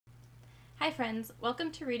Hi friends, welcome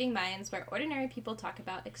to Reading Minds, where ordinary people talk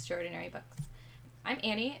about extraordinary books. I'm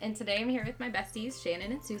Annie, and today I'm here with my besties,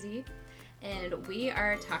 Shannon and Susie, and we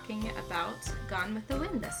are talking about Gone with the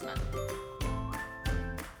Wind this month.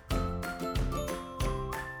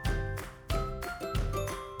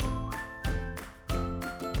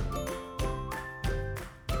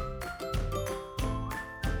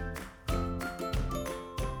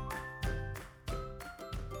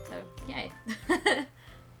 So, yay.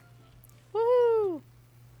 Woo!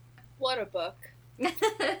 What a book.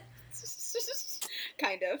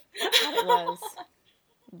 Kind of.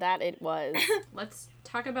 That it was. Let's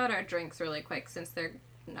talk about our drinks really quick, since they're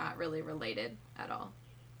not really related at all.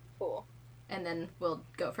 Cool. And then we'll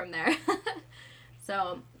go from there.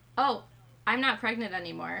 So, I'm not pregnant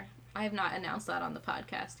anymore. I have not announced that on the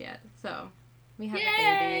podcast yet. So, we have a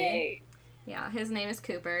baby. Yeah, his name is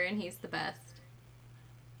Cooper, and he's the best.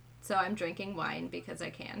 So I'm drinking wine because I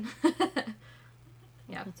can.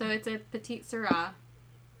 Yeah, so it's a Petite Syrah,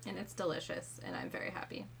 and it's delicious, and I'm very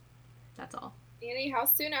happy. That's all. Annie, how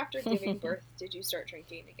soon after giving birth did you start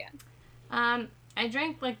drinking again? I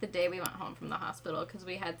drank like the day we went home from the hospital because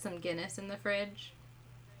we had some Guinness in the fridge.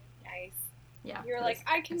 Nice. Yeah. You're like,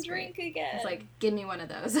 I can drink again. It's like, give me one of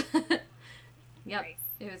those. Yep. Nice.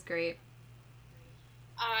 It was great.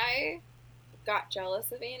 I got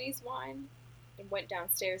jealous of Annie's wine and went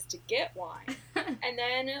downstairs to get wine, and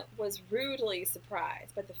then was rudely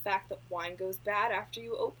surprised by the fact that wine goes bad after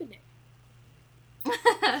you open it.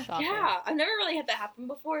 Shocking. Yeah, I've never really had that happen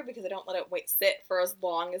before because I don't let it sit for as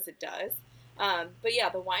long as it does. But yeah,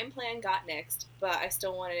 the wine plan got nixed, but I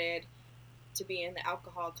still wanted to be in the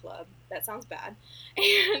alcohol club. That sounds bad.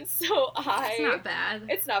 And so It's not bad.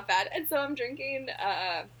 It's not bad. And so I'm drinking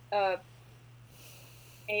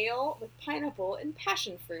ale with pineapple and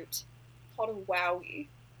passion fruit called a Wowie.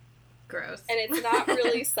 Gross. And it's not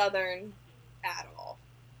really southern at all.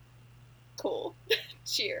 Cool.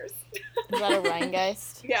 Cheers. Is that a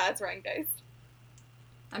Rheingeist? Yeah, it's Rheingeist.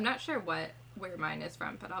 I'm not sure where mine is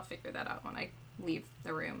from, but I'll figure that out when I leave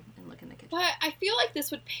the room and look in the kitchen. But I feel like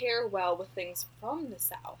this would pair well with things from the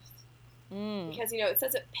South. Because, it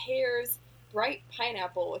says it pairs bright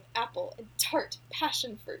pineapple with apple and tart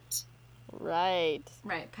passion fruit. Right.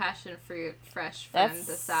 Right, passion fruit, fresh from That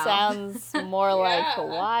the South. sounds more like Yeah.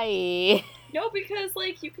 Hawaii. No, because,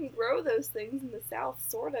 you can grow those things in the South,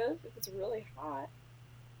 sort of, if it's really hot.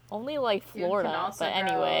 Only like You can Florida, also but grow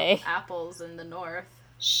anyway. apples in the North.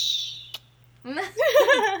 Shh.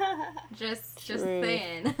 just True.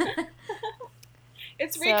 saying.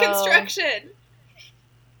 It's So- Reconstruction.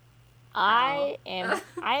 I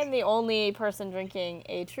am the only person drinking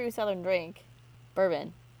a true Southern drink,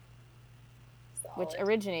 bourbon, which Solid.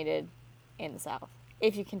 originated in the South.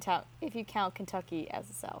 If you count Kentucky as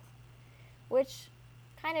the South, which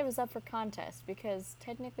kind of is up for contest because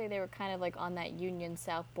technically they were kind of like on that Union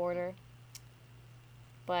South border.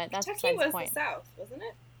 But that's Kentucky besides the was point. the South, wasn't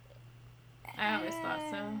it? I always thought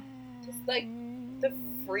so. Just the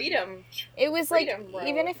freedom. It was like, Freedom Road.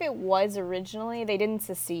 even if it was originally, they didn't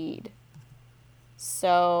secede.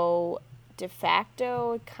 So, de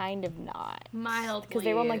facto, kind of not. Mildly. Because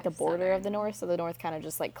they were on like the border of the Southern. North, so the North kind of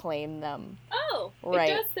just like claimed them. Oh,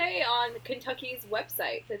 Right. It does say on Kentucky's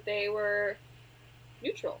website that they were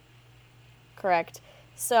neutral. Correct.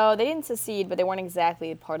 So they didn't secede, but they weren't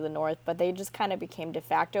exactly part of the North, but they just kind of became de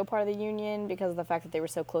facto part of the Union because of the fact that they were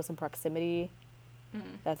so close in proximity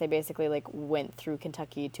that they basically like went through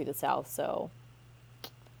Kentucky to the South. So,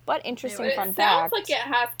 but interesting But fun it fact. sounds like it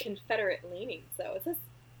has Confederate leanings, though. Is this?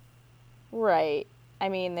 Right. I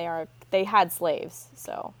mean, they had slaves,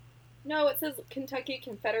 so. No, it says Kentucky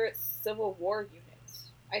Confederate Civil War units.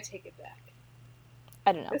 I take it back.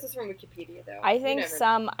 I don't know. This is from Wikipedia, though. I You think never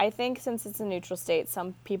know. I think since it's a neutral state,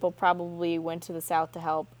 some people probably went to the South to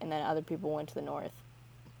help, and then other people went to the North.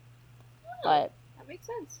 But That makes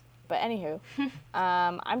sense. anywho,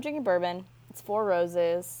 I'm drinking bourbon. It's Four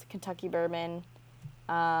Roses, Kentucky bourbon,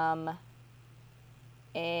 and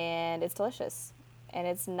it's delicious. And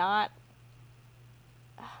it's not.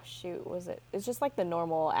 Oh, shoot, was it? It's just like the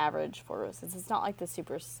normal average Four Roses. It's not like the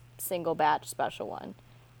super single batch special one.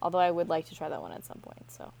 Although I would like to try that one at some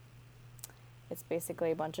point. So it's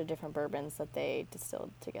basically a bunch of different bourbons that they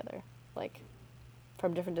distilled together, like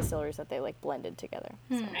from different distilleries that they like blended together.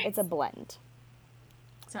 So Nice. it's a blend.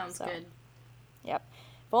 Sounds So. good. Yep.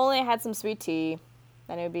 If only I had some sweet tea,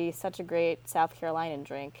 then it would be such a great South Carolinian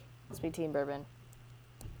drink. Sweet tea and bourbon.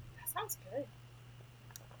 That sounds good.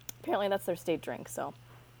 Apparently that's their state drink, so.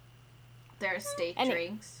 There are state Any-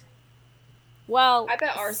 drinks. Well, I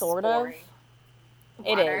bet ours sort is of. boring.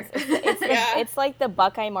 It Water. is. It's Yeah. it's like the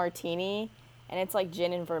Buckeye Martini, and it's like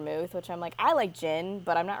gin and vermouth, which I'm like, I like gin,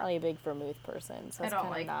 but I'm not really a big vermouth person, so I it's don't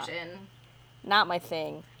kind of like gin. not my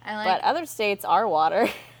thing. I like, but other states are water.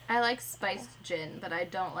 I like spiced gin, but I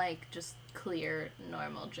don't like just clear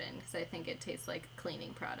normal gin because I think it tastes like a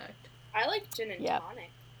cleaning product. I like gin and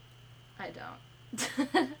tonic. I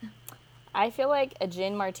don't. I feel like a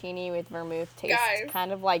gin martini with vermouth tastes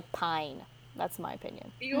kind of like pine. That's my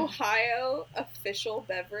opinion. The Ohio official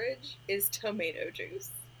beverage is tomato juice.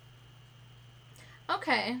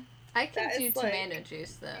 Okay. I can do tomato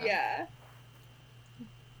juice, though. Yeah.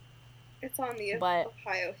 It's on the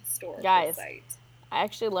Ohio historical site. I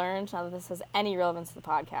actually learned, not that this has any relevance to the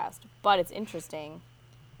podcast, but it's interesting.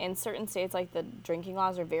 In certain states, like, the drinking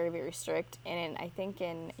laws are very, very strict. And I think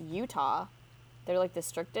in Utah, they're, like, the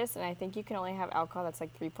strictest. And I think you can only have alcohol that's,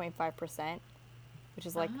 like, 3.5%, which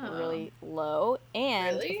is, like, really low.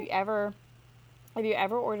 And if you ever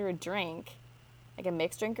order a drink, like a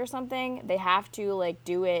mixed drink or something, they have to, like,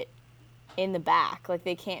 do it in the back. Like,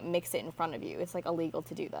 they can't mix it in front of you. It's, like, illegal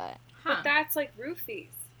to do that. Huh. But that's, like, roofies.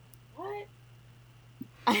 What?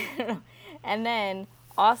 I don't know. And then,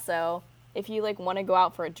 also, if you, like, want to go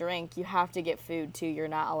out for a drink, you have to get food, too. You're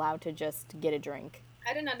not allowed to just get a drink.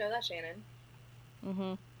 I did not know that, Shannon.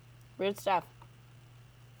 Mm-hmm. Weird stuff.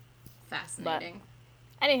 Fascinating.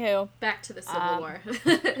 But, anywho. Back to the Civil War.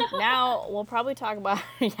 Now, we'll probably talk about,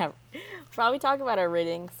 our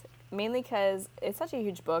ratings. Mainly because it's such a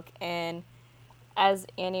huge book, and as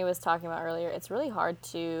Annie was talking about earlier, it's really hard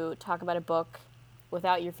to talk about a book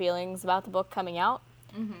without your feelings about the book coming out.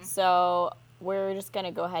 Mm-hmm. So we're just going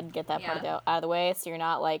to go ahead and get that part out of the way so you're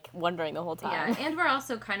not, like, wondering the whole time. Yeah, and we're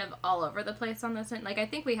also kind of all over the place on this one. Like, I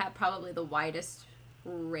think we have probably the widest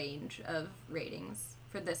range of ratings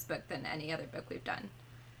for this book than any other book we've done.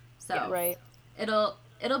 So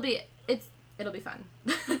it'll be fun.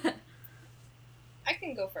 I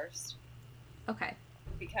can go first. Okay.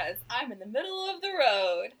 Because I'm in the middle of the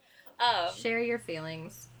road. Share your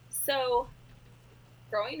feelings. So,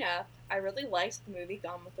 growing up, I really liked the movie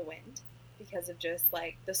Gone with the Wind because of just,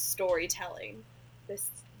 like, the storytelling. This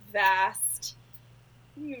vast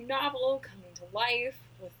novel coming to life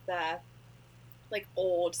with the, like,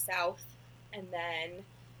 old South, and then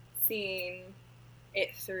seeing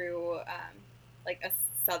it through, like, a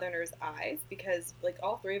Southerner's eyes, because, like,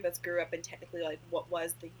 all three of us grew up in technically, like, what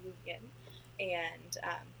was the Union, and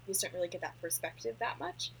you just don't really get that perspective that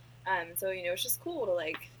much. So, you know, it's just cool to,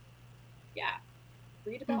 like,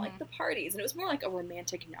 read about, like, the parties. And it was more like a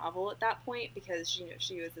romantic novel at that point because, you know,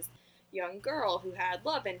 she was this young girl who had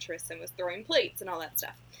love interests and was throwing plates and all that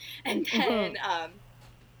stuff. And then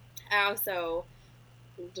I also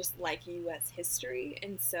just like U.S. history,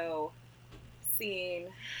 and so seeing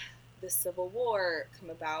the Civil War come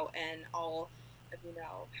about and all of, you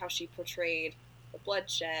know, how she portrayed the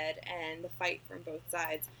bloodshed and the fight from both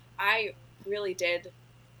sides, I really did,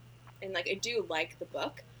 and, like, I do like the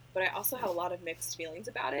book, but I also have a lot of mixed feelings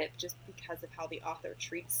about it just because of how the author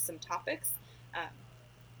treats some topics.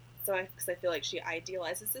 Because I feel like she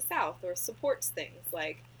idealizes the South or supports things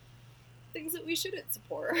like things that we shouldn't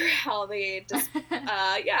support, or how they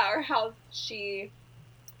or how she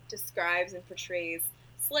describes and portrays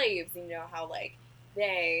slaves. You know, how, like,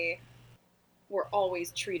 they were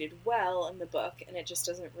always treated well in the book, and it just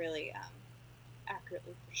doesn't really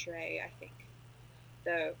accurately portray, I think,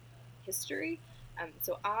 the history.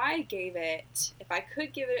 So I gave it, if I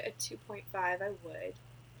could give it a 2.5, I would,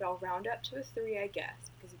 but I'll round up to a 3, I guess,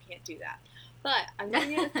 because you can't do that. But I'm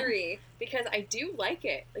giving it a 3 because I do like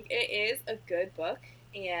it. Like, it is a good book,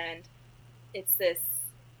 and it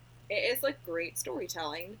is, like, great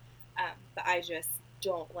storytelling, but I just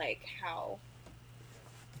don't like how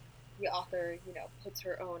the author, you know, puts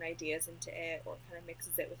her own ideas into it, or kind of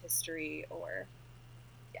mixes it with history, or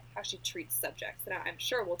how she treats subjects that I'm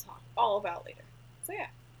sure we'll talk all about later. So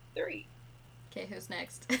 3. Okay, who's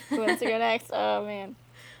next? Who wants to go next? Oh, man.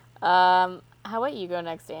 How about you go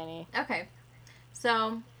next, Annie? Okay.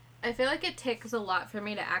 So, I feel like it takes a lot for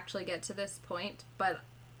me to actually get to this point, but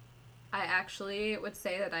I actually would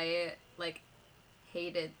say that I, like,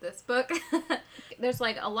 hated this book. There's,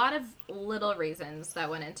 like, a lot of little reasons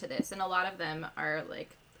that went into this, and a lot of them are,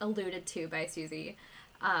 like, alluded to by Susie.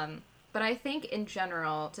 But I think, in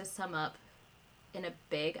general, to sum up in a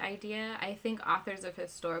big idea, I think authors of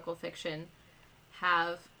historical fiction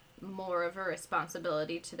have more of a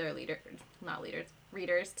responsibility to their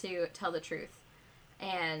readers to tell the truth.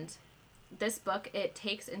 And this book, it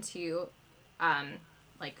takes into,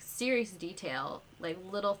 like, serious detail, like,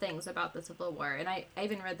 little things about the Civil War. And I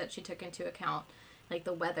even read that she took into account, like,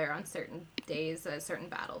 the weather on certain days certain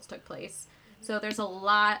battles took place. So there's a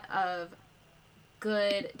lot of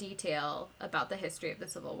good detail about the history of the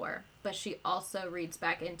Civil War, but she also reads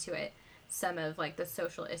back into it some of like the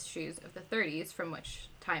social issues of the 30s from which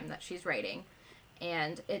time that she's writing,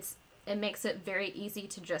 and it makes it very easy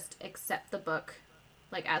to just accept the book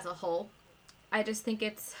like as a whole. I just think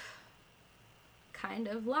it's kind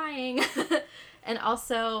of lying and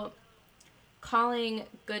also calling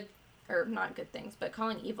good, or not good things, but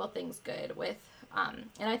calling evil things good with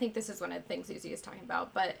and I think this is one of the things Susie is talking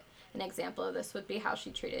about, but an example of this would be how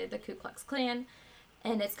she treated the Ku Klux Klan,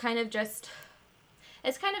 and it's kind of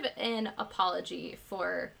an apology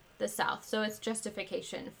for the South, so it's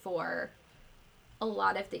justification for a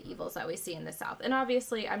lot of the evils that we see in the South. And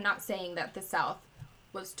obviously I'm not saying that the South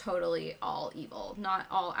was totally all evil. Not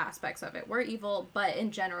all aspects of it were evil, but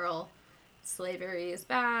in general, slavery is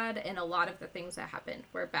bad, and a lot of the things that happened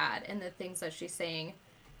were bad, and the things that she's saying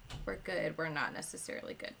were good were not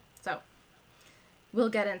necessarily good. So we'll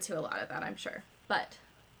get into a lot of that, I'm sure. But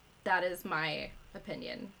that is my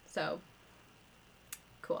opinion. So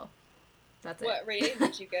cool. That's it. What rating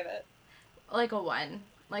would you give it? Like a 1.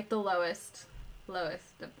 Like the lowest of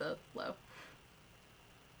the low.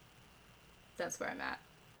 That's where I'm at.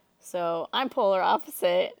 So I'm polar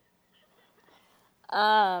opposite.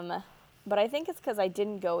 But I think it's because I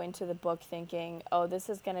didn't go into the book thinking, oh, this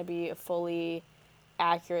is going to be a fully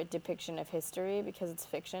accurate depiction of history, because it's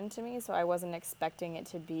fiction to me. So I wasn't expecting it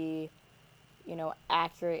to be,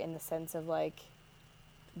 accurate in the sense of like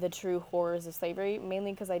the true horrors of slavery,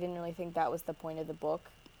 mainly because I didn't really think that was the point of the book,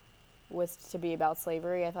 was to be about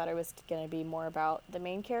slavery. I thought it was going to be more about the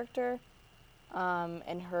main character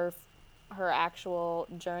and her actual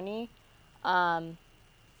journey. And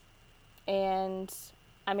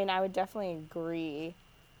I mean, I would definitely agree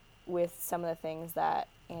with some of the things that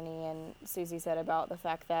Annie and Susie said about the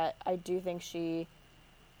fact that I do think she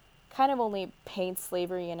kind of only paints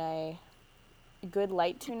slavery in a good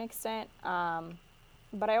light to an extent.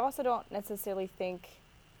 But I also don't necessarily think,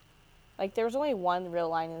 like, there was only one real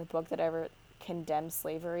line in the book that ever condemns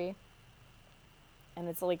slavery, and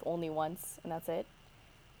it's like only once, and that's it.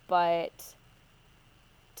 But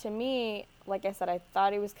to me, like I said, I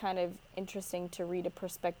thought it was kind of interesting to read a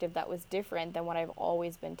perspective that was different than what I've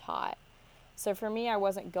always been taught. So for me, I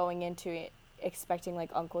wasn't going into it expecting like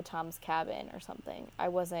Uncle Tom's Cabin or something. I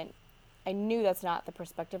knew that's not the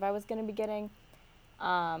perspective I was going to be getting.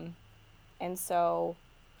 And so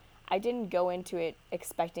I didn't go into it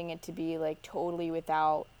expecting it to be like totally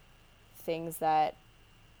without things that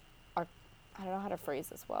are, I don't know how to phrase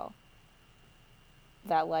this well,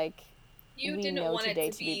 that like you we didn't know want today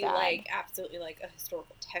it to be bad. like absolutely like a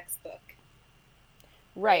historical textbook.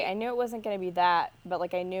 Right. I knew it wasn't going to be that, but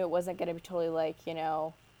like I knew it wasn't going to be totally like,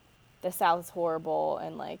 the South is horrible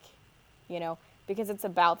and like, because it's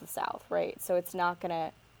about the South, right? So it's not going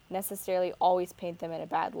to necessarily always paint them in a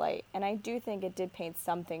bad light. And I do think it did paint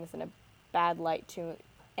some things in a bad light to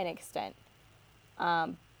an extent.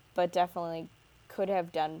 But definitely could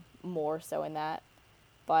have done more so in that.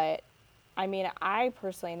 But I mean, I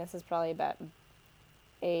personally, and this is probably about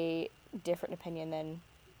a different opinion than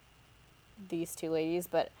these two ladies,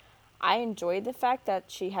 but I enjoyed the fact that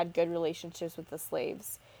she had good relationships with the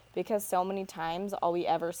slaves, because so many times all we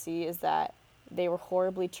ever see is that they were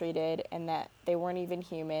horribly treated and that they weren't even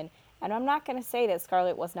human. And I'm not going to say that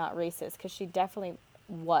Scarlett was not racist, because she definitely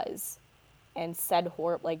was, and said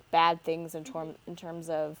bad things in terms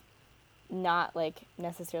of not like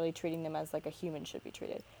necessarily treating them as like a human should be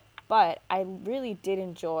treated. But I really did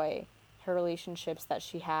enjoy her relationships that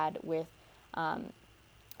she had with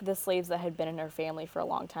the slaves that had been in her family for a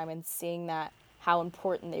long time, and seeing that how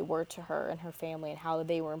important they were to her and her family, and how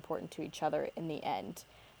they were important to each other in the end.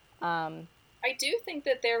 I do think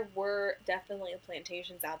that there were definitely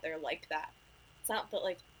plantations out there like that. It's not that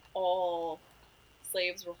like all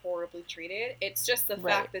slaves were horribly treated. It's just the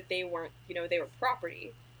fact that they weren't, they were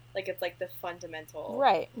property. Like it's like the fundamental.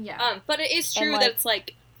 Right. Yeah. But it is true that it's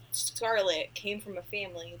like Scarlett came from a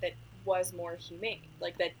family that was more humane,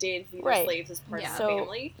 like that did view the slaves as part of the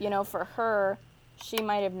family. For her, she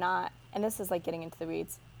might have not, and this is like getting into the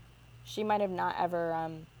weeds, she might have not ever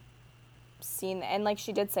seen, and like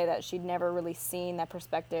she did say that she'd never really seen that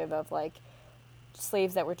perspective of like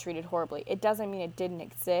slaves that were treated horribly. It doesn't mean it didn't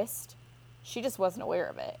exist. She just wasn't aware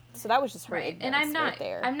of it. So that was just her ignorance. And I'm not right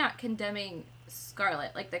there. I'm not condemning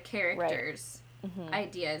Scarlett, like the characters'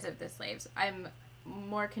 ideas of the slaves. I'm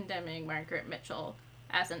more condemning Margaret Mitchell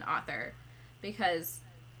as an author, because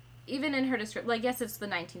even in her description, like, yes, it's the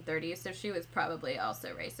 1930s, so she was probably also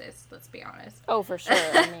racist, let's be honest. Oh, for sure.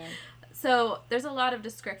 I mean, so there's a lot of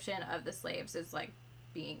description of the slaves as like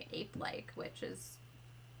being ape-like, which is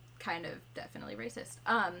kind of definitely racist.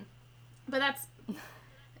 But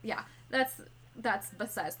Yeah, that's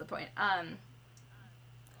besides the point.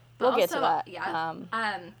 But We'll also, get to that.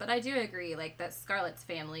 Yeah. But I do agree, like, that Scarlett's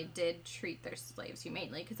family did treat their slaves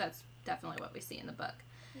humanely, because that's definitely what we see in the book.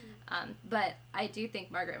 But I do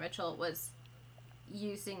think Margaret Mitchell was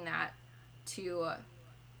using that to,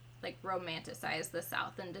 like, romanticize the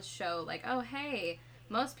South and to show, like, oh, hey,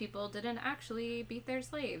 most people didn't actually beat their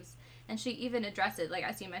slaves. And she even addressed it, like,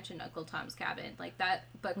 as you mentioned, Uncle Tom's Cabin. Like, that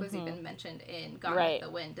book was even mentioned in Gone with the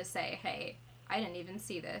Wind to say, hey, I didn't even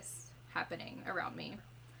see this happening around me.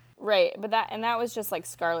 Right, but that was just, like,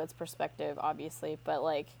 Scarlett's perspective, obviously, but,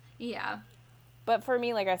 like... Yeah. But for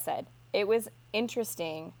me, like I said, it was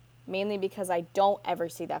interesting, mainly because I don't ever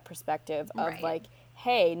see that perspective of, like,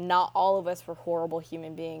 hey, not all of us were horrible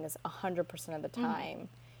human beings 100% of the time,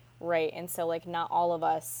 right? And so, like, not all of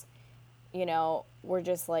us, you know, were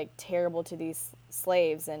just, like, terrible to these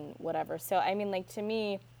slaves and whatever. So, I mean, like, to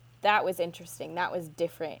me, that was interesting. That was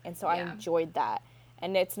different. And so I enjoyed that.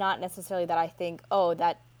 And it's not necessarily that I think, oh,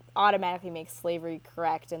 that automatically makes slavery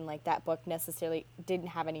correct and, like, that book necessarily didn't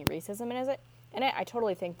have any racism in it. And I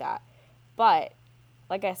totally think that. But,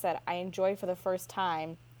 like I said, I enjoyed for the first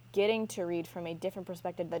time getting to read from a different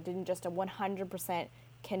perspective that didn't just 100%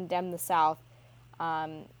 condemn the South,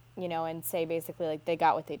 you know, and say basically, like, they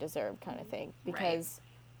got what they deserved kind of thing. Because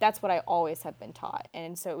that's what I always have been taught.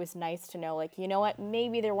 And so it was nice to know, like, you know what,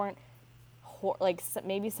 maybe there weren't,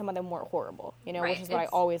 maybe some of them weren't horrible, you know, which is what I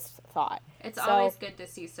always thought. It's always good to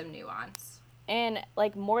see some nuance. And,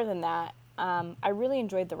 like, more than that, I really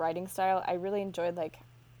enjoyed the writing style. I really enjoyed, like,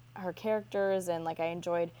 her characters, and, like, I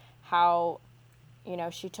enjoyed how, you know,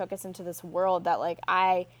 she took us into this world that, like,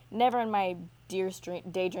 I never in my dearest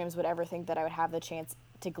daydreams would ever think that I would have the chance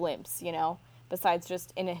to glimpse, you know, besides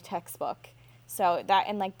just in a textbook. So that,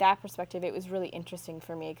 and, like, that perspective, it was really interesting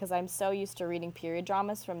for me because I'm so used to reading period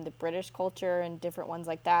dramas from the British culture and different ones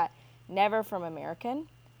like that, never from American.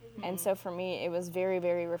 And so for me, it was very,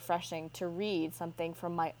 very refreshing to read something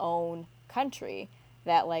from my own country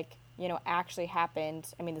that, like, you know, actually happened.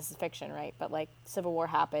 I mean, this is fiction, right? But, like, Civil War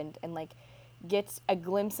happened, and, like, get a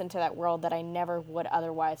glimpse into that world that I never would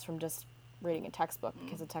otherwise from just reading a textbook,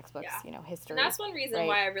 because a textbook's, you know, history. And that's one reason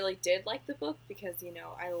why I really did like the book, because, you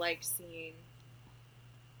know, I liked seeing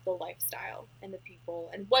the lifestyle and the people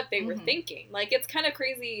and what they were thinking. Like, it's kind of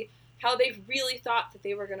crazy how they really thought that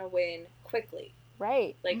they were going to win quickly.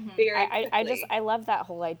 Right. Like, very quickly. I love that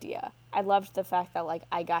whole idea. I loved the fact that, like,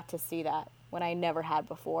 I got to see that when I never had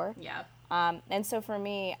before. Yeah. And so for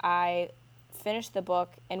me, I finished the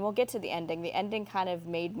book, and we'll get to the ending. The ending kind of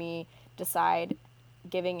made me decide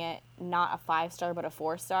giving it not a 5-star but a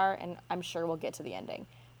 4-star, and I'm sure we'll get to the ending.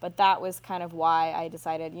 But that was kind of why I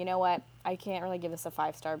decided, you know what, I can't really give this a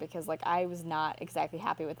 5-star because, like, I was not exactly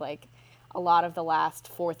happy with, like, a lot of the last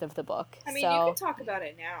fourth of the book. I mean, you can talk about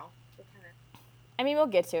it now. I mean, we'll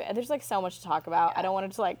get to it. There's, like, so much to talk about. Yeah. I don't want to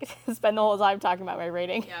just, like, spend the whole time talking about my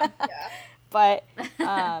rating. Yeah. But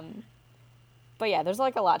yeah, there's,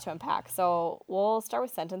 like, a lot to unpack. So we'll start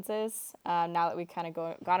with sentences now that we kind of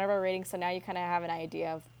gone over our rating. So now you kind of have an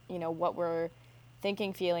idea of, you know, what we're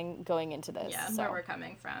thinking, feeling going into this. Yeah, so. Where we're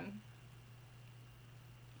coming from.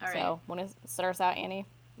 All right. So, want to start us out, Annie?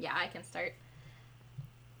 Yeah, I can start.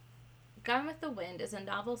 Gone with the Wind is a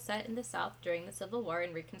novel set in the South during the Civil War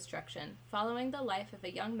and Reconstruction, following the life of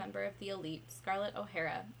a young member of the elite, Scarlett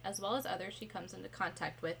O'Hara, as well as others she comes into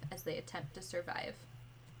contact with as they attempt to survive.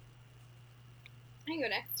 I can go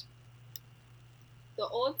next. The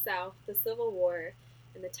Old South, the Civil War,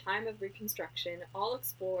 and the time of Reconstruction, all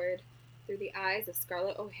explored through the eyes of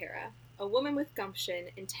Scarlett O'Hara, a woman with gumption,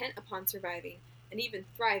 intent upon surviving, and even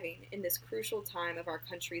thriving in this crucial time of our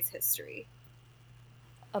country's history.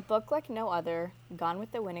 A book like no other, Gone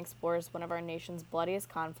with the Wind explores one of our nation's bloodiest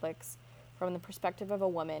conflicts from the perspective of a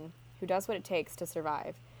woman who does what it takes to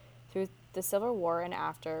survive. Through the Civil War and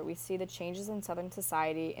after, we see the changes in Southern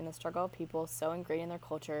society and the struggle of people so ingrained in their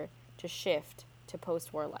culture to shift to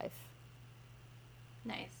post-war life.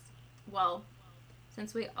 Nice. Well,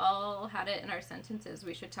 since we all had it in our sentences,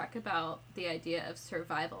 we should talk about the idea of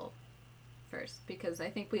survival first, because I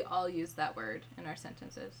think we all use that word in our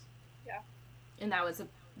sentences. Yeah. And that was a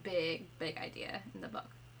big, big idea in the book.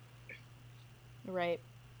 Right.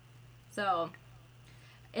 So,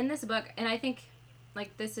 in this book, and I think,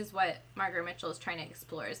 like, this is what Margaret Mitchell is trying to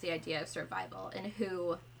explore, is the idea of survival and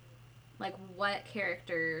who, like, what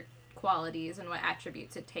character qualities and what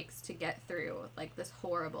attributes it takes to get through, like, this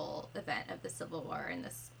horrible event of the Civil War and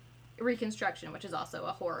this Reconstruction, which is also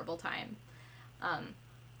a horrible time.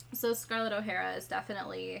 So Scarlett O'Hara is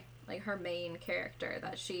definitely, like, her main character,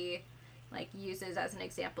 that she like uses as an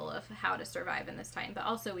example of how to survive in this time. But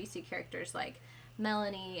also we see characters like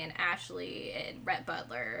Melanie and Ashley and Rhett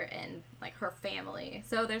Butler and like her family.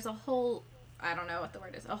 So there's a whole, I don't know what the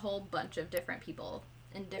word is, a whole bunch of different people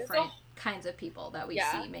and different kinds of people that we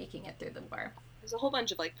see making it through the war. There's a whole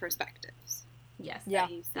bunch of like perspectives. Yes, yeah,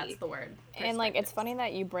 that's the word. And like it's funny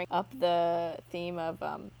that you bring up the theme of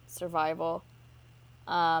survival,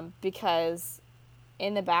 because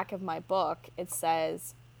in the back of my book it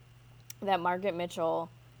says that Margaret Mitchell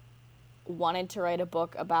wanted to write a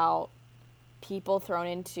book about people thrown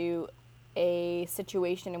into a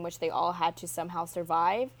situation in which they all had to somehow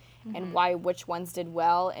survive, and why which ones did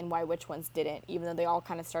well and why which ones didn't, even though they all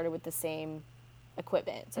kind of started with the same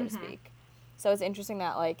equipment, so to speak. So it's interesting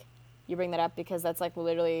that like you bring that up, because that's like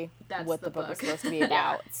literally what the book is supposed to be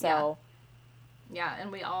about. So yeah,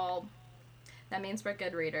 and we all, that means we're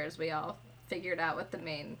good readers. We all figured out what the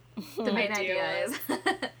main idea is.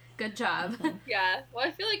 Good job. Yeah. Well,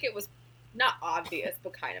 I feel like it was not obvious,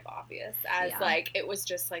 but kind of obvious, as like it was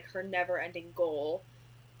just like her never-ending goal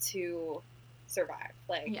to survive.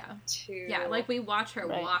 Like like we watch her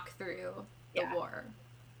walk through the war.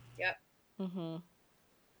 Yep.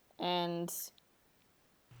 And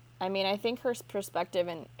I mean, I think her perspective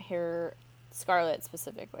and her, Scarlett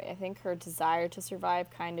specifically, I think her desire to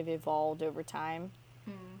survive kind of evolved over time.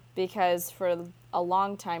 Because for a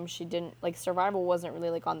long time she didn't, like, survival wasn't really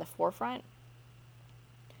like on the forefront,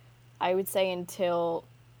 I would say, until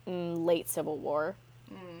late Civil War.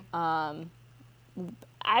 I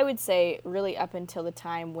would say really up until the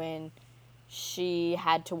time when she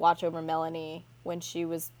had to watch over Melanie when she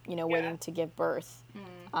was, waiting to give birth.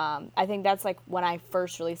 I think that's like when I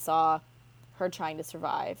first really saw her trying to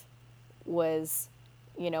survive, was,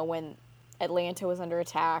 when Atlanta was under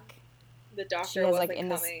attack. The doctor wasn't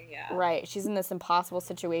coming, Right, she's in this impossible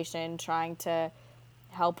situation trying to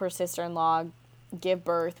help her sister-in-law give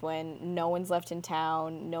birth when no one's left in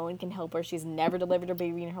town, no one can help her, she's never delivered a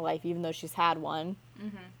baby in her life, even though she's had one.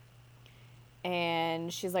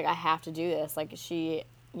 And she's like, I have to do this. Like, she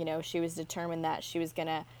was determined that she was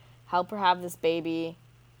gonna help her have this baby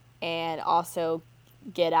and also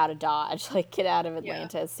get out of Dodge, like get out of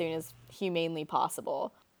Atlanta as soon as humanely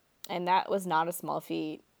possible. And that was not a small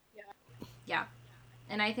feat. Yeah.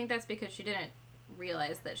 And I think that's because she didn't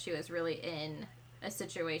realize that she was really in a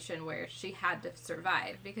situation where she had to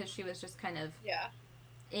survive, because she was just kind of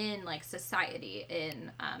in like society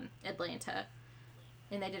in Atlanta,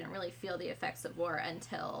 and they didn't really feel the effects of war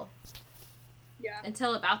until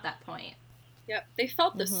about that point. Yep. They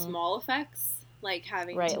felt the small effects, like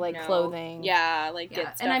having to, like clothing. Yeah, like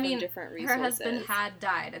get stuff and I mean, from different resources. Her husband had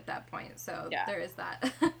died at that point, so there is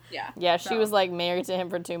that. Yeah, she was like married to him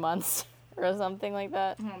for 2 months or something like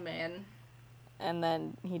that. Oh man. And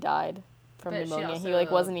then he died from pneumonia. He like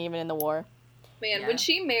wasn't even in the war. Man, when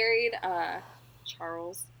she married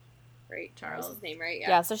Charles, right? Charles. That's his name, right?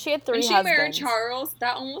 Yeah, so she had 3 husbands. When she married Charles,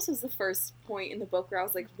 that almost was the first point in the book where I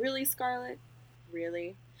was like, really, Scarlett?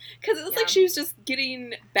 Really? Because it was like she was just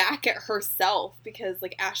getting back at herself, because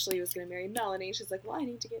like Ashley was going to marry Melanie. She's like, well, I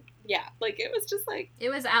need to get... Yeah, like it was just like... It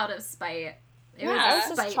was out of spite. I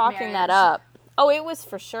was just chalking that up. Oh, it was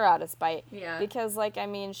for sure out of spite. Yeah. Because, like, I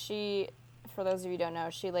mean, she, for those of you who don't know,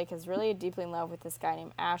 she, like, is really deeply in love with this guy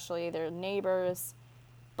named Ashley. They're neighbors.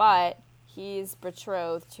 But he's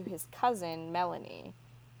betrothed to his cousin, Melanie.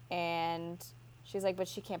 And she's like, but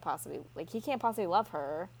she can't possibly, like, he can't possibly love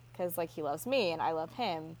her, because, like, he loves me and I love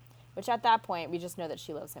him. Which, at that point, we just know that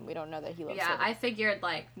she loves him. We don't know that he loves her. Yeah, I figured,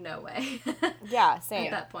 like, no way. Yeah, same.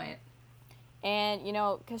 At that point. And,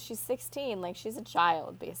 because she's 16, like, she's a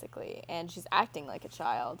child, basically. And she's acting like a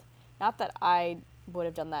child. Not that I would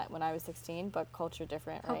have done that when I was 16, but culture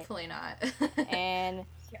different, right? Hopefully not. And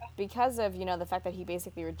because of, the fact that he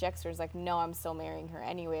basically rejects her, is like, no, I'm still marrying her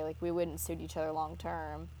anyway. Like, we wouldn't suit each other long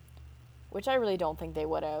term. Which I really don't think they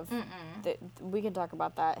would have. We can talk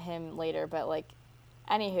about him later, but, like,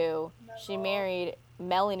 anywho, she married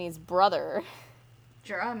Melanie's brother.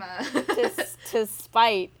 Drama. to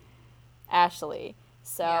spite Ashley.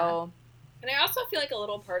 So and I also feel like a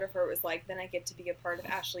little part of her was like, then I get to be a part of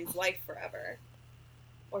Ashley's life forever.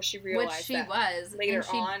 Or she realized which she that was later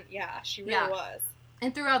on. Yeah, she really was.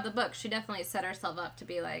 And throughout the book, she definitely set herself up to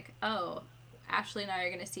be like, oh, Ashley and I are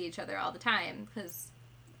going to see each other all the time, because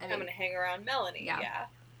I'm going to hang around Melanie. Yeah.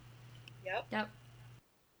 Yep.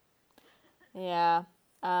 Yeah.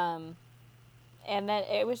 And then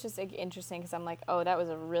it was just like, interesting, because I'm like, oh, that was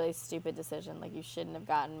a really stupid decision. Like, you shouldn't have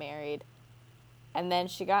gotten married. And then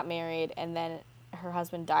she got married, and then her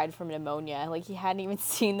husband died from pneumonia. Like, he hadn't even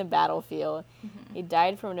seen the battlefield. He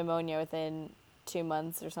died from pneumonia within 2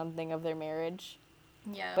 months or something of their marriage.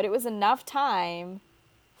 Yeah. But it was enough time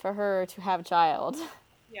for her to have a child.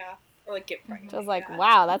 Yeah. Or, like, get pregnant. I was like,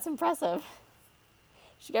 wow, that's impressive.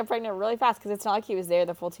 She got pregnant really fast because it's not like he was there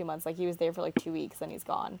the full 2 months. Like, he was there for, like, 2 weeks and he's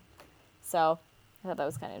gone. So, I thought that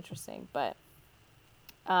was kind of interesting. But,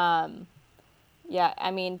 yeah,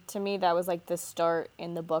 I mean, to me, that was, like, the start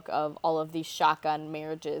in the book of all of these shotgun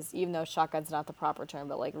marriages, even though shotgun's not the proper term,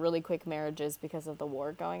 but, like, really quick marriages because of the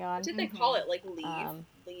war going on. Did they call it, like,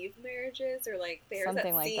 leave marriages? Or, like, there's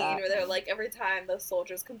Something that like scene that. where they're, like, every time those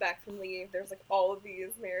soldiers come back from leave, there's, like, all of these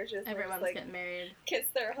marriages. Everyone's like, getting married. Kiss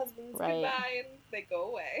their husbands Right. goodbye and they go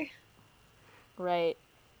away. Right.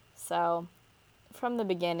 So, from the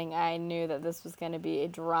beginning, I knew that this was going to be a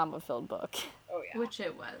drama-filled book. Oh, yeah. Which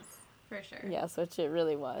it was, for sure. Yes, which it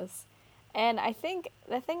really was. And I think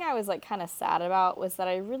the thing I was, like, kind of sad about was that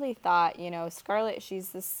I really thought, you know, Scarlet, she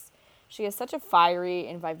has such a fiery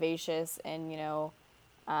and vivacious and, you know,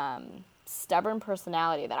 stubborn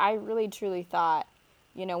personality that I really truly thought,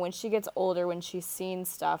 you know, when she gets older, when she's seen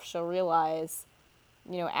stuff, she'll realize,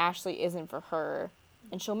 you know, Ashley isn't for her,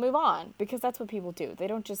 and she'll move on, because that's what people do. They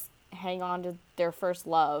don't just hang on to their first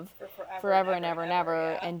love For forever and ever,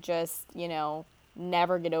 yeah. and just, you know,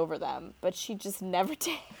 never get over them. But she just never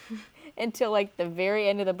did until, like, the very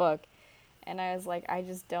end of the book. And I was like, I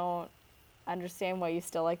just don't understand why you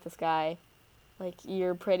still like this guy. Like,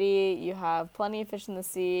 you're pretty, you have plenty of fish in the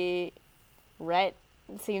sea, Rhett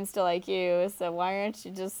seems to like you, so why aren't you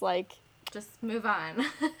just, like... Just move on.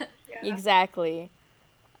 Yeah. Exactly.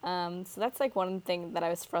 So that's, like, one thing that I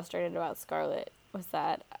was frustrated about Scarlet, was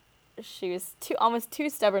that she was almost too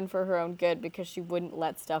stubborn for her own good because she wouldn't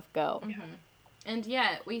let stuff go. Mm-hmm. And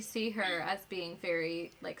yet, we see her as being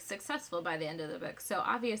very, like, successful by the end of the book. So,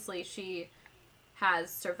 obviously, she has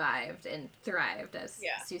survived and thrived, as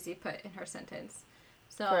Susie put in her sentence.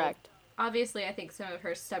 So, Correct. Obviously, I think some of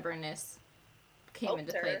her stubbornness came Helped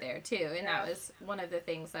into her. play there, too. And that was one of the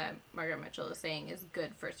things that Margaret Mitchell is saying is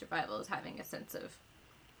good for survival, is having a sense of,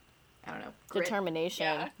 I don't know, grit.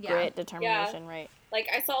 Determination. Yeah. Grit, determination, right. Like,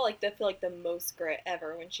 I saw, like, the most grit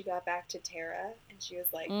ever when she got back to Tara, and she was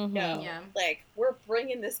like, no, like, we're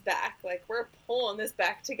bringing this back. Like, we're pulling this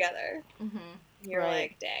back together. Mm-hmm. And you're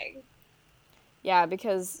like, dang. Yeah,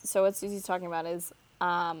 because, so what Susie's talking about is,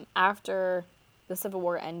 after the Civil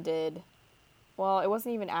War ended, well, it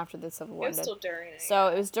wasn't even after the Civil War ended. It was still during it. So,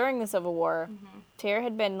 it was during the Civil War. Tara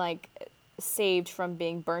had been, like, saved from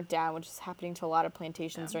being burnt down, which is happening to a lot of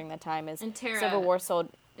plantations during that time, as And Tara Civil War sold...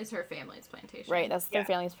 is her family's plantation. Right, that's their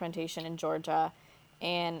family's plantation in Georgia.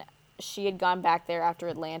 And she had gone back there after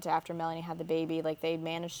Atlanta, after Melanie had the baby. Like, they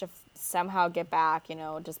managed to somehow get back, you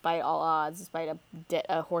know, despite all odds, despite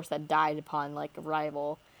a horse that died upon, like,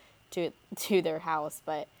 arrival to their house.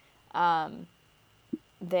 But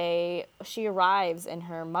she arrives and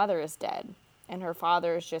her mother is dead. And her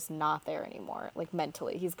father is just not there anymore, like,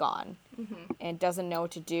 mentally. He's gone. And doesn't know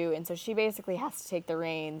what to do. And so she basically has to take the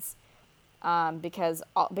reins. Because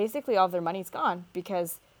basically all of their money's gone,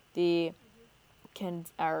 because I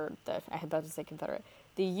had about to say Confederate,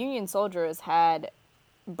 the Union soldiers had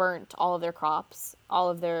burnt all of their crops,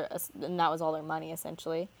 and that was all their money,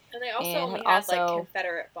 essentially. And they also only had, like,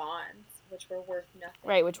 Confederate bonds, which were worth nothing.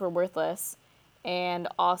 Right, which were worthless. And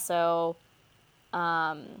also,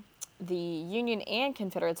 the Union and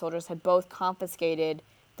Confederate soldiers had both confiscated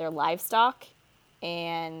their livestock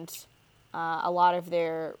and a lot of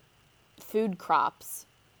their food crops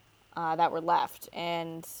that were left,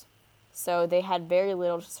 and so they had very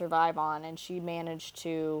little to survive on, and she managed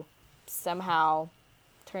to somehow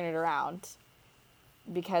turn it around,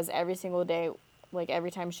 because every single day, like,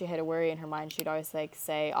 every time she had a worry in her mind, she'd always, like,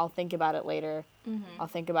 say, I'll think about it later. I'll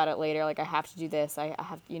think about it later, like, I have to do this, I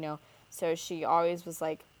have, you know. So she always was,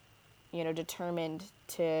 like, you know, determined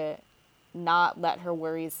to not let her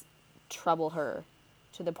worries trouble her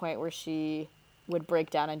to the point where she would break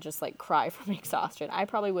down and just, like, cry from exhaustion. I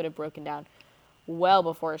probably would have broken down well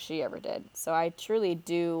before she ever did. So I truly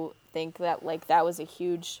do think that, like, that was a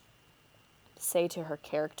huge say to her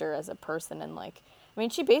character as a person. And, like, I mean,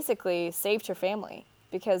 she basically saved her family,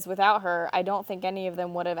 because without her, I don't think any of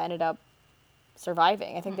them would have ended up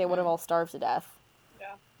surviving. I think they would have all starved to death.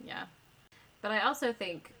 Yeah. But I also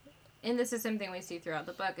think, and this is something we see throughout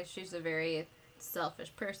the book, is she's a very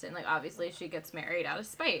selfish person. Like, obviously she gets married out of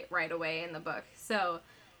spite right away in the book, so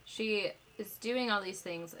she is doing all these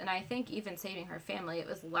things, and I think even saving her family, it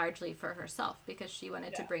was largely for herself, because she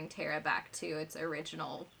wanted to bring Tara back to its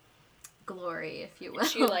original glory, if you will.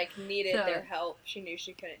 She, like, needed their help. She knew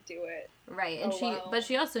she couldn't do it. Right, and but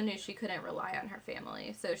she also knew she couldn't rely on her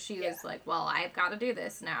family, so she was like, well, I've got to do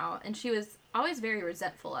this now, and she was always very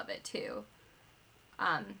resentful of it, too.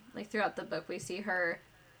 like throughout the book, we see her,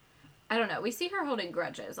 I don't know, we see her holding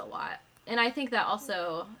grudges a lot. And I think that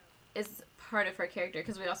also is part of her character,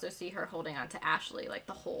 because we also see her holding on to Ashley, like,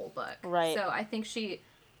 the whole book. Right. So I think she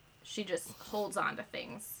just holds on to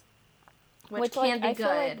things, which like, can be I feel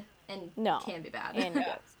good like, and no, can be bad. and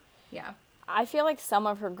Yeah. Yeah. I feel like some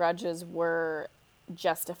of her grudges were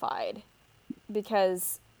justified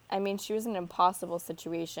because, I mean, she was in an impossible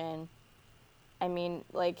situation. I mean,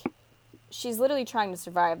 like, she's literally trying to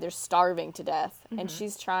survive. They're starving to death, and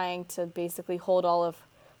she's trying to basically hold all of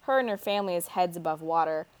her and her family as heads above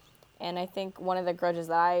water. And I think one of the grudges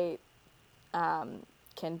that I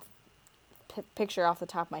can picture off the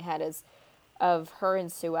top of my head is of her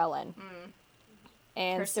and Sue Ellen.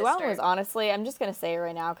 And Her Sue Ellen sister. was honestly, I'm just going to say it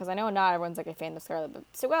right now, because I know not everyone's like a fan of Scarlet, but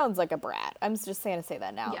Sue Ellen's like a brat. I'm just going to say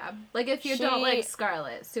that now. Yeah. Like, if you don't like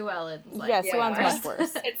Scarlet, Sue Ellen's like, Yeah, Sue Ellen's worse. much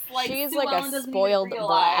worse. It's like She's Sue like Ellen a doesn't spoiled even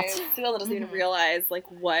realize, brat. Sue Ellen doesn't even realize like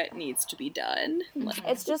what needs to be done. Like,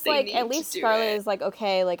 It's just they like, need at to least do Scarlet it. is like,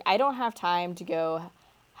 okay, like, I don't have time to go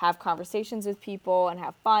have conversations with people and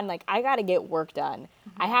have fun. Like, I got to get work done.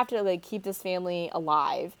 I have to, like, keep this family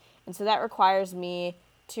alive. And so that requires me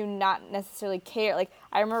to not necessarily care. Like,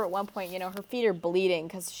 I remember at one point, you know, her feet are bleeding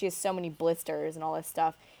because she has so many blisters and all this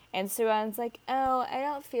stuff. And Sue Ellen's like, oh, I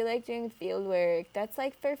don't feel like doing field work. That's,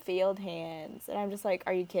 like, for field hands. And I'm just like,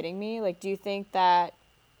 are you kidding me? Like, do you think that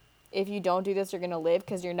if you don't do this, you're going to live?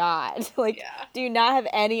 Because you're not. Like, Yeah. do you not have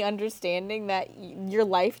any understanding that your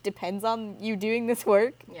life depends on you doing this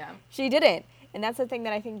work? Yeah. She didn't. And that's the thing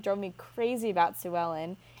that I think drove me crazy about Sue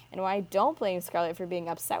Ellen, and why I don't blame Scarlett for being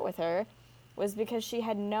upset with her, was because she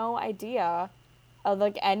had no idea of,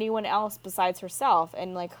 like, anyone else besides herself,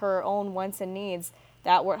 and, like, her own wants and needs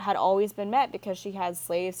that had always been met because she had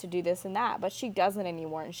slaves to do this and that. But she doesn't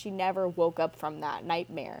anymore, and she never woke up from that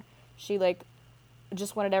nightmare. She, like,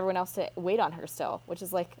 just wanted everyone else to wait on her still, which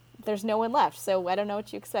is like, there's no one left, so I don't know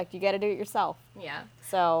what you expect. You got to do it yourself. Yeah.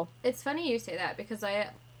 So It's funny you say that, because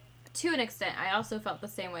to an extent, I also felt the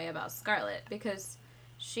same way about Scarlet, because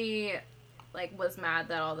she, like, was mad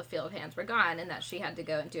that all the field hands were gone and that she had to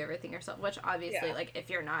go and do everything herself, which obviously, Yeah. like, if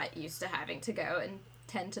you're not used to having to go and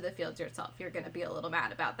tend to the fields yourself, you're going to be a little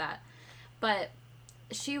mad about that. But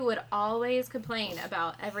she would always complain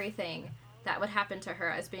about everything that would happen to her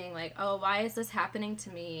as being like, oh, why is this happening to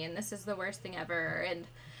me? And this is the worst thing ever. And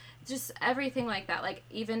just everything like that, like,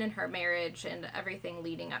 even in her marriage and everything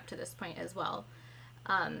leading up to this point as well.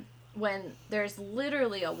 When there's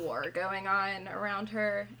literally a war going on around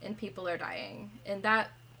her and people are dying. And that,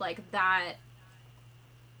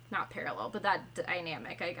 not parallel, but that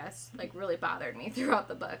dynamic, I guess, like, really bothered me throughout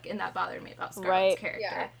the book. And that bothered me about Scarlett's Right. character.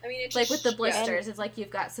 Yeah. I mean, it's Like, with the just- blisters, it's like you've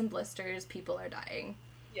got some blisters, people are dying.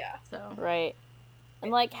 Yeah. So, right. And,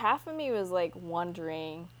 like, half of me was, like,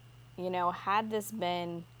 wondering, you know, had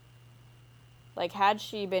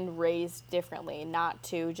she been raised differently, not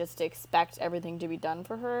to just expect everything to be done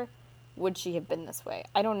for her, would she have been this way?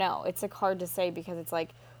 I don't know. It's, like, hard to say, because it's like,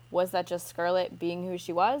 was that just Scarlett being who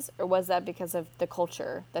she was, or was that because of the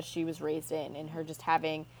culture that she was raised in and her just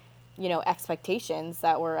having, you know, expectations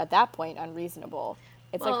that were at that point unreasonable?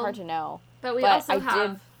 It's, like, hard to know. But we But also I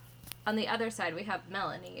have, did- on the other side, we have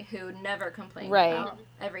Melanie, who never complained Right. about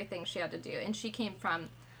everything she had to do. And she came from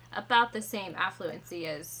about the same affluency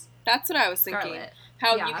as That's what I was thinking. Scarlett.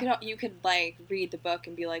 How Yeah. you could like read the book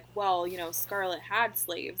and be like, well, you know, Scarlett had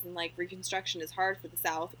slaves, and like Reconstruction is hard for the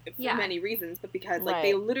South for Yeah. many reasons, but because like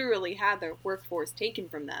they Right. literally had their workforce taken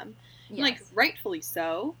from them, and, like Yes. rightfully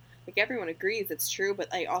so. Like everyone agrees it's true,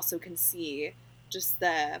 but I also can see just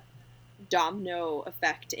the domino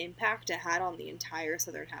effect impact it had on the entire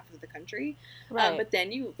southern half of the country. Right. But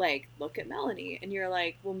then you like look at Melanie and you're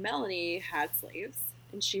like, well, Melanie had slaves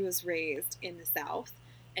and she was raised in the South,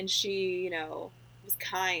 and she, you know, was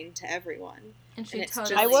kind to everyone. And she and it's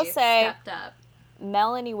totally just- I will say- stepped up.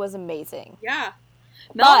 Melanie was amazing. Yeah.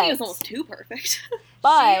 Melanie was But- almost too perfect.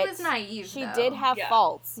 But she was naive, she though. did have Yeah.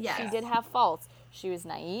 faults. Yes. She did have faults. She was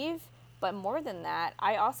naive, but more than that,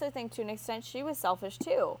 I also think to an extent she was selfish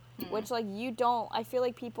too. Which, like, I feel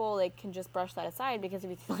like people, like, can just brush that aside, because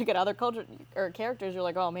if you look at other culture or characters, you're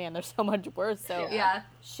like, oh man, they're so much worse. So Yeah.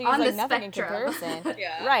 she's On like the nothing in spectrum. comparison.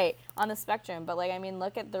 Yeah. Right, on the spectrum. But, like, I mean,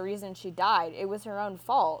 look at the reason she died. It was her own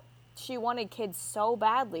fault. She wanted kids so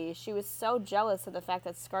badly. She was so jealous of the fact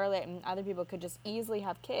that Scarlett and other people could just easily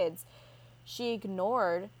have kids. She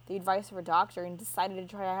ignored the advice of her doctor and decided to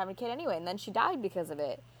try to have a kid anyway, and then she died because of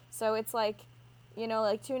it. So it's like, you know,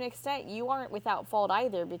 like, to an extent, you aren't without fault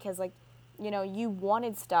either, because, like, you know, you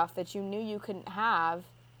wanted stuff that you knew you couldn't have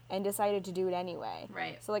and decided to do it anyway.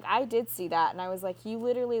 Right. So, like, I did see that, and I was like, you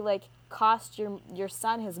literally, like, cost your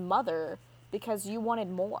son his mother because you wanted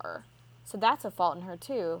more. So that's a fault in her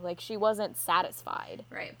too. Like, she wasn't satisfied.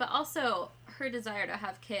 Right. But also, her desire to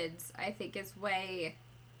have kids, I think, is way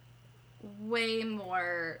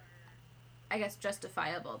more, I guess,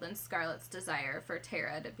 justifiable than Scarlett's desire for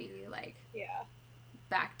Tara to be, like,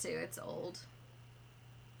 back to its old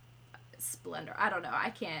splendor. I don't know.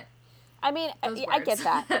 I can't. I mean, I get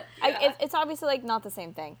that. It's obviously, like, not the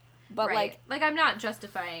same thing. But, right. Like, I'm not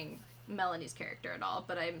justifying Melanie's character at all,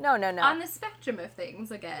 but I'm... No. On the spectrum of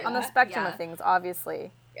things, again. On the spectrum of things,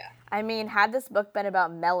 obviously. Yeah. I mean, had this book been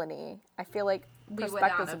about Melanie, I feel like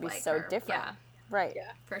perspectives would be so different. Yeah. Right.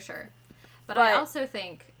 Yeah, for sure. But I also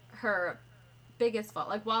think her biggest fault,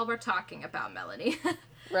 like, while we're talking about Melanie...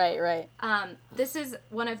 Right. This is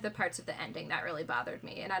one of the parts of the ending that really bothered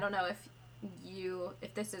me, and I don't know if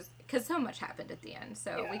this is, because so much happened at the end,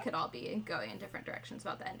 so we could all be going in different directions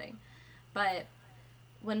about the ending. But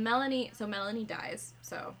when Melanie dies,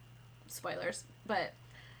 so spoilers, but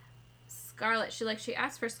Scarlett, she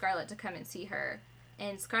asked for Scarlett to come and see her,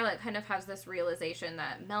 and Scarlett kind of has this realization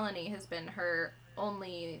that Melanie has been her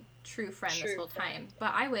only true friend this whole time.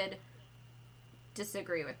 But I would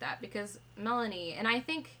disagree with that, because Melanie, and I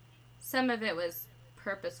think some of it was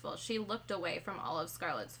purposeful, she looked away from all of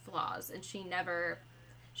Scarlett's flaws, and she never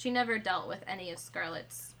dealt with any of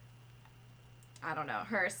Scarlett's, I don't know,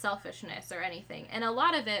 her selfishness or anything. And a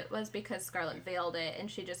lot of it was because Scarlett veiled it,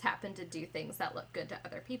 and she just happened to do things that look good to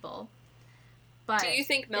other people. But do you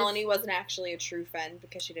think Melanie wasn't actually a true friend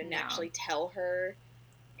because she didn't actually tell her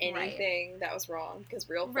anything that was wrong? Because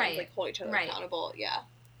real friends like hold each other accountable. Yeah.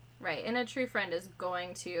 Right, and a true friend is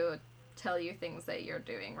going to tell you things that you're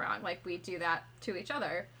doing wrong. Like, we do that to each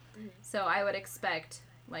other. Mm-hmm. So I would expect,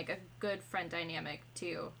 like, a good friend dynamic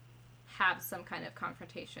to have some kind of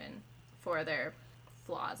confrontation for their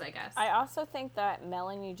flaws, I guess. I also think that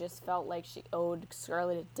Melanie just felt like she owed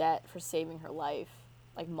Scarlett a debt for saving her life,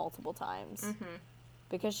 like, multiple times. Mm-hmm.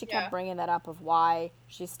 Because she kept bringing that up of why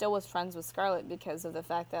she still was friends with Scarlett because of the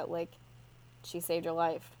fact that, like, she saved her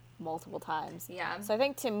life multiple times. Yeah. So I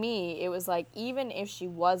think to me, it was like, even if she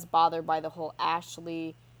was bothered by the whole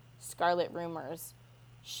Ashley Scarlett rumors,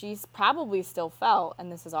 she's probably still felt,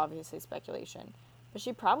 and this is obviously speculation, but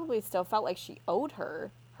she probably still felt like she owed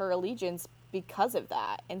her allegiance because of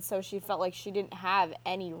that. And so she felt like she didn't have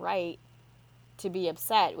any right to be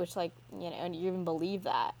upset, which, like, you know, and you even believe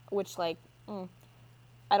that, which, like,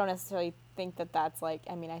 I don't necessarily think that that's, like,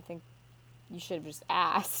 I mean, I think you should have just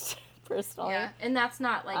asked. Personally. Yeah, and that's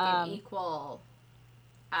not, like, an equal,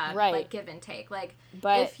 like, give and take. Like,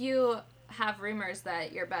 but if you have rumors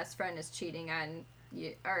that your best friend is cheating on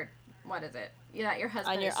you, or what is it? Yeah, your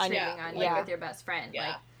husband is cheating on you with your best friend. Yeah.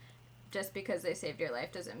 Like, just because they saved your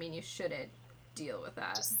life doesn't mean you shouldn't deal with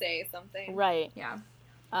that. Just say something. Right. Yeah.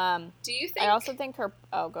 Do you think... I also think her...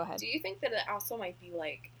 Oh, go ahead. Do you think that it also might be,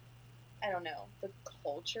 like, I don't know, the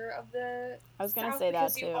culture of the I was going to South? say that,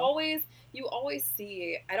 because too. You always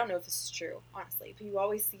see, I don't know if this is true, honestly, but you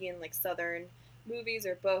always see in, like, Southern movies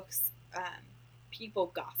or books,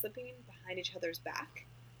 people gossiping behind each other's back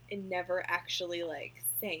and never actually, like,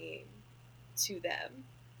 saying to them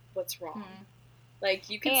what's wrong. Like,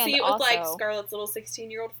 you can see it with, like, Scarlett's little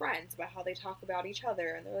 16-year-old friends about how they talk about each other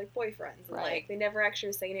and they're, like, boyfriends. And, like, they never actually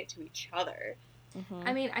are saying it to each other. Mm-hmm.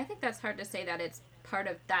 I mean, I think that's hard to say that it's part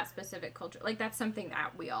of that specific culture. Like, that's something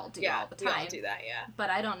that we all do all the time. We all do that, yeah. But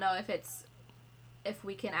I don't know if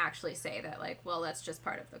we can actually say that, like, well, that's just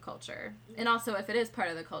part of the culture. And also, if it is part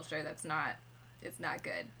of the culture, it's not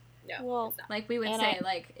good. No, well, it's not. Like, we would say,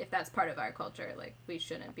 like, if that's part of our culture, like, we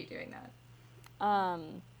shouldn't be doing that.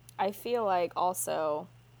 I feel like also,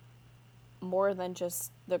 more than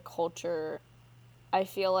just the culture, I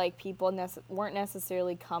feel like people weren't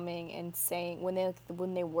necessarily coming and saying,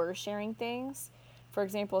 when they were sharing things, for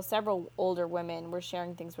example, several older women were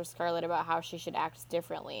sharing things with Scarlett about how she should act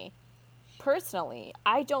differently. Personally,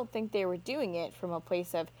 I don't think they were doing it from a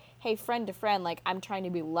place of, hey, friend to friend, like, I'm trying to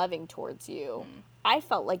be loving towards you. I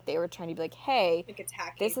felt like they were trying to be like, hey,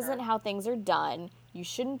 this isn't how things are done. You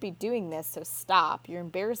shouldn't be doing this, so stop. You're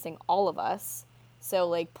embarrassing all of us. So,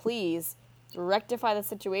 like, please rectify the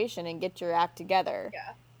situation and get your act together.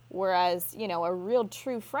 Yeah. Whereas, you know, a real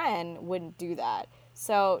true friend wouldn't do that.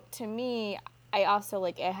 So, to me, I also,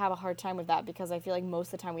 like, I have a hard time with that because I feel like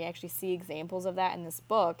most of the time we actually see examples of that in this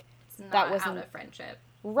book. It's not out of friendship.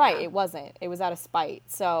 Right, yeah. It wasn't. It was out of spite,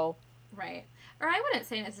 so... Right. Or I wouldn't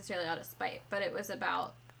say necessarily out of spite, but it was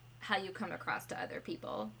about how you come across to other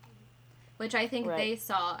people, which I think they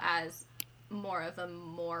saw as more of a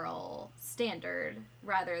moral standard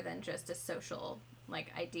rather than just a social,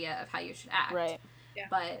 like, idea of how you should act. Right. Yeah.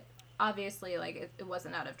 But obviously, like, it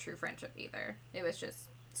wasn't out of true friendship either. It was just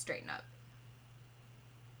straighten up.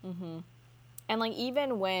 And, like,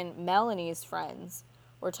 even when Melanie's friends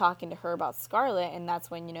were talking to her about Scarlet, and that's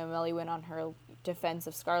when, you know, Mellie went on her defense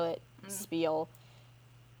of Scarlet spiel,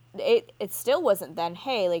 it still wasn't then,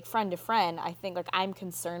 hey, like, friend to friend, I think, like, I'm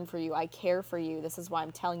concerned for you, I care for you, this is why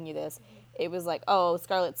I'm telling you this. It was like, oh,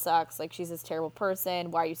 Scarlet sucks, like, she's this terrible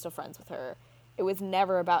person, why are you still friends with her? It was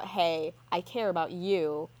never about, hey, I care about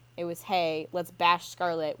you. It was, hey, let's bash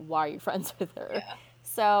Scarlet, why are you friends with her? Yeah.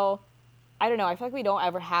 So, I don't know, I feel like we don't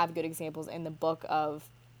ever have good examples in the book of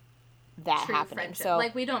that true happening. friendship. So,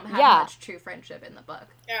 like, we don't have yeah. much true friendship in the book.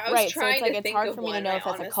 Yeah, I was Right, so trying it's like to it's think hard of for me to one, know I if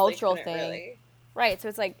that's a honestly cultural couldn't thing. really. Right, so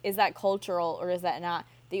it's like, is that cultural or is that not?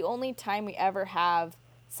 The only time we ever have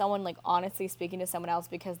someone, like, honestly speaking to someone else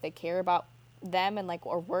because they care about them and, like,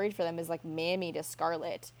 or worried for them is, like, Mammy to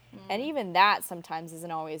Scarlet. And even that sometimes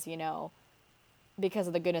isn't always, you know, because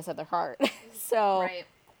of the goodness of their heart. So,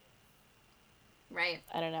 Right.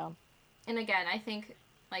 I don't know. And again, I think,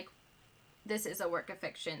 like, this is a work of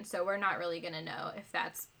fiction, so we're not really going to know if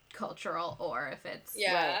that's cultural or if it's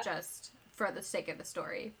just for the sake of the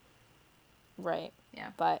story. Right.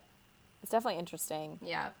 Yeah. But it's definitely interesting.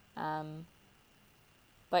 Yeah.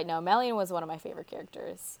 But no, Melian was one of my favorite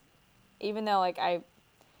characters. Even though, like, I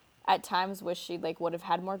at times wish she, like, would have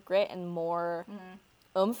had more grit and more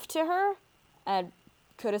oomph to her and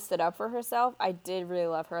could have stood up for herself. I did really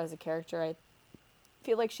love her as a character. I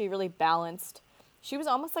feel like she really balanced. She was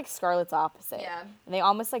almost like Scarlet's opposite. Yeah. And they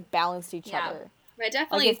almost, like, balanced each other. I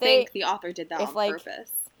definitely Like, think the author did that on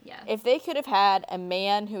purpose. Yeah. If they could have had a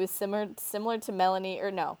man who was similar to Melanie,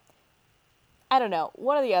 or no, I don't know,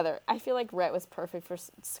 one or the other. I feel like Rhett was perfect for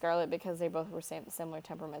Scarlet because they both were similar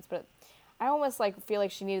temperaments, but I almost, like, feel like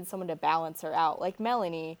she needed someone to balance her out, like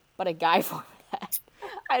Melanie, but a guy for that.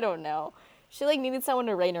 I don't know. She, like, needed someone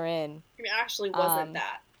to rein her in. I mean, Ashley wasn't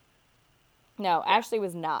that. No, Ashley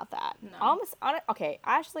was not that. No. Okay,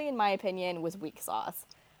 Ashley, in my opinion, was weak sauce.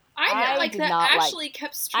 I like did that not Ashley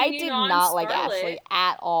kept I stringing did on not Scarlet. like Ashley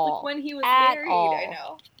at all. Like when he was at married, all. I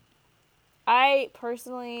know. I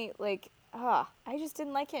personally, like, I just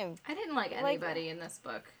didn't like him. I didn't like anybody in this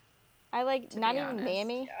book. I like, not even honest.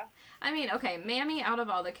 Mammy. Yeah. I mean, okay, Mammy, out of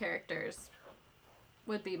all the characters,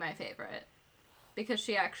 would be my favorite. Because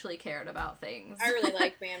she actually cared about things. I really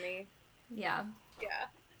like Mammy. Yeah. Yeah.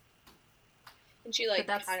 And she, like,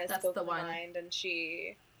 kind of spoke the her one. mind, and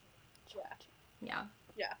she... Yeah.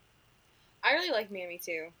 Yeah. I really like Mammy,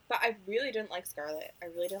 too. But I really didn't like Scarlet. I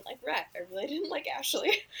really didn't like Rhett. I really didn't like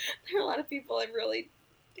Ashley. There are a lot of people I really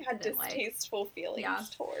had distasteful feelings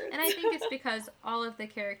towards. And I think it's because all of the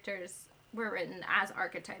characters were written as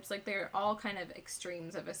archetypes. Like, they're all kind of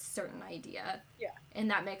extremes of a certain idea. Yeah. And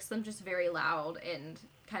that makes them just very loud and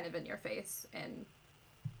kind of in your face. And,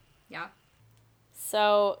 yeah.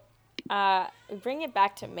 So, bring it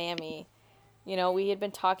back to Mammy. You know, we had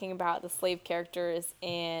been talking about the slave characters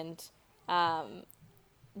and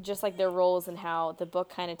just, like, their roles and how the book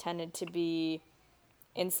kind of tended to be,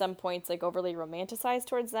 in some points, like, overly romanticized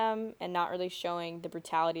towards them and not really showing the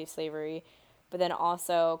brutality of slavery, but then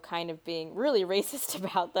also kind of being really racist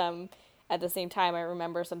about them at the same time. I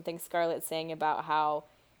remember something Scarlet saying about how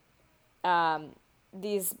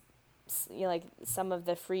these, you know, like, some of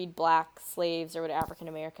the freed black slaves or African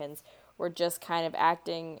Americans were just kind of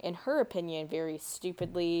acting, in her opinion, very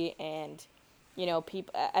stupidly and, you know,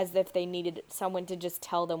 people as if they needed someone to just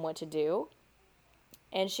tell them what to do.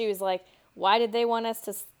 And she was like, why did they want us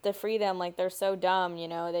to free them? Like, they're so dumb, you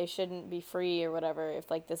know, they shouldn't be free or whatever.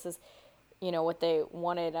 If, like, this is, you know, what they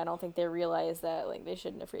wanted, I don't think they realized that, like, they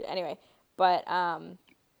shouldn't have freed. Anyway, but I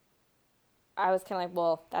was kind of like,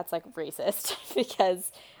 well, that's, like, racist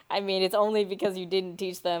because, I mean, it's only because you didn't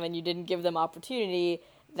teach them and you didn't give them opportunity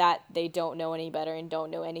that they don't know any better and don't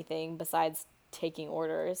know anything besides taking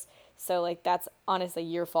orders. So, like, that's honestly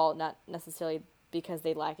your fault, not necessarily because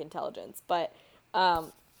they lack intelligence. But,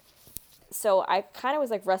 so I kind of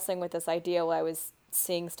was, like, wrestling with this idea while I was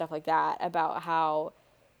seeing stuff like that about how,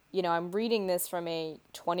 you know, I'm reading this from a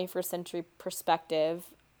 21st century perspective,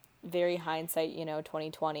 very hindsight, you know,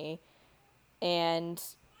 2020. And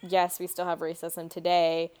yes, we still have racism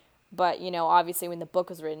today, but, you know, obviously when the book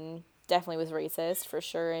was written, definitely was racist for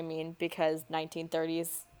sure. I mean, because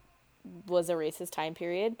 1930s was a racist time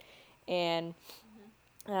period. And,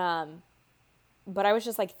 but I was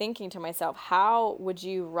just, like, thinking to myself, how would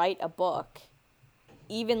you write a book,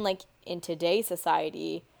 even, like, in today's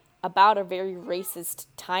society, about a very racist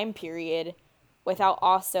time period without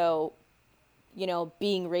also, you know,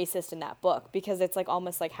 being racist in that book? Because it's, like,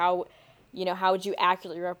 almost like how, you know, how would you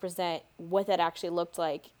accurately represent what that actually looked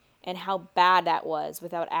like and how bad that was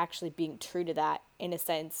without actually being true to that, in a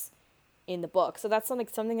sense, in the book. So that's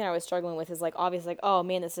something that I was struggling with, is like, obviously, like, oh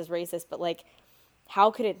man, this is racist, but like,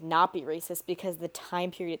 how could it not be racist, because the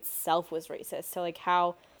time period itself was racist? So like,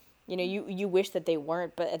 how, you wish that they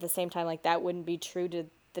weren't, but at the same time, like, that wouldn't be true to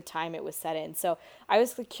the time it was set in. So I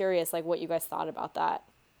was curious, like, what you guys thought about that.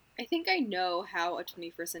 I think I know how a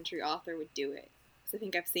 21st century author would do it, because I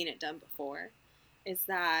think I've seen it done before, is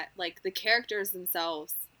that, like, the characters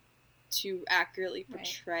themselves, to accurately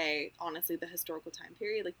portray, honestly, the historical time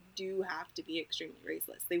period, like, do have to be extremely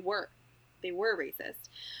racist. They were racist.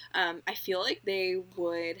 I feel like they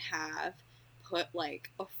would have put,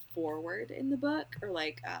 like, a foreword in the book, or,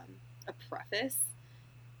 like, a preface,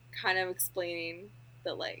 kind of explaining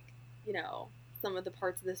that, like, some of the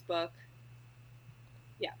parts of this book,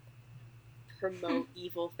 promote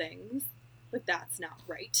evil things, but that's not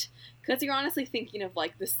right. Because you're honestly thinking of,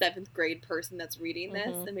 like, the 7th grade person that's reading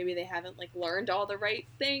this, and maybe they haven't, like, learned all the right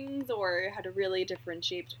things, or how to really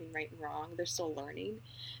differentiate between right and wrong. They're still learning.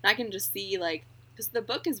 And I can just see, like, because the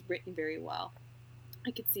book is written very well,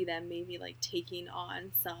 I could see them maybe, like, taking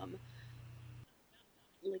on some,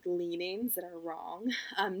 like, leanings that are wrong.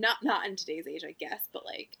 Not in today's age, I guess, but,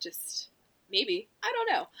 like, just maybe. I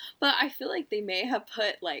don't know. But I feel like they may have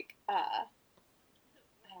put, like, a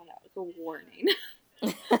warning.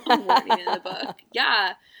 A warning in the book.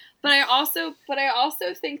 Yeah. But I also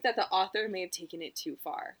think that the author may have taken it too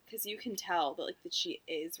far, because you can tell that, like, that she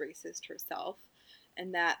is racist herself,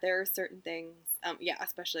 and that there are certain things,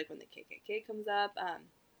 especially like when the KKK comes up, that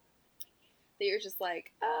you're just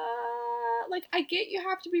like, I get you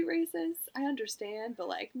have to be racist, I understand, but,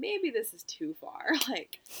 like, maybe this is too far.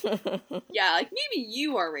 Like, yeah, like, maybe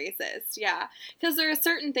you are racist, yeah, because there are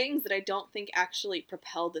certain things that I don't think actually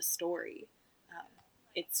propel the story.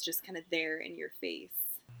 It's just kind of there in your face.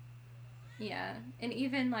 Yeah, and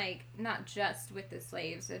even, like, not just with the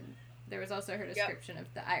slaves, and there was also her description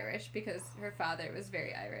of the Irish, because her father was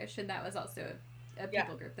very Irish, and that was also a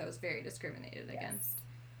people group that was very discriminated against.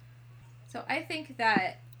 So I think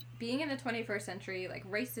that being in the 21st century, like,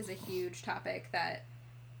 race is a huge topic that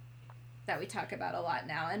we talk about a lot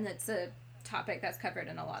now, and it's a topic that's covered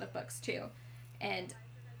in a lot of books too. And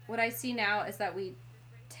what I see now is that we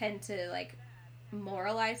tend to, like,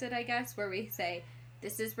 moralize it, I guess, where we say,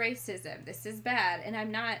 this is racism, this is bad, and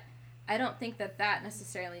I don't think that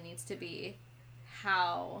necessarily needs to be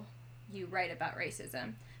how you write about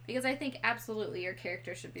racism, because I think absolutely your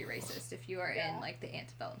character should be racist if you are in, like, the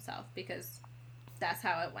antebellum South, because that's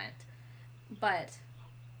how it went. But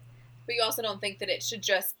you also don't think that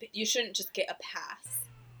you shouldn't just get a pass.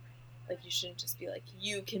 Like, you shouldn't just be like,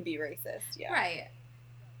 you can be racist. Yeah.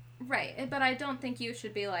 Right. But I don't think you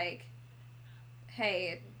should be like,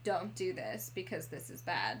 hey, don't do this because this is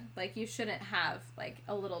bad. Like, you shouldn't have, like,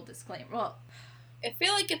 a little disclaimer. Well, I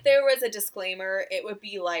feel like if there was a disclaimer, it would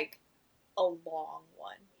be, like, a long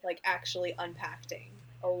one. Like, actually unpacking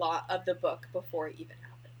a lot of the book before it even happens.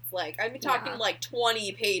 Like, I'm talking, like,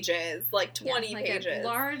 20 pages. Like, 20 pages. A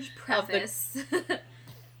large preface.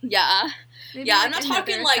 Yeah. Maybe, yeah, like, I'm not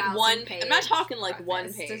talking, like, one page. I'm not talking, like, preface,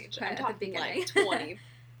 one page. I'm talking, like, 20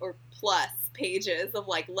 or plus pages of,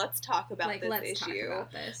 like, let's talk about, like, this issue. Talk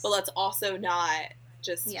about this. But let's also not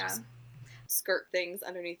just skirt things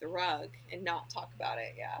underneath the rug and not talk about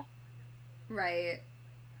it. Yeah. Right.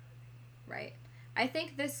 I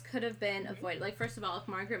think this could have been avoided. Like, first of all, if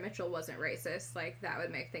Margaret Mitchell wasn't racist, like, that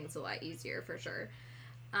would make things a lot easier for sure.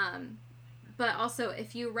 But also,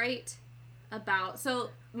 if you write about, so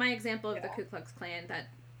my example of the Ku Klux Klan that,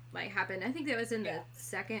 like, happened, I think that was in the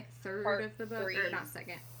third of the book, or not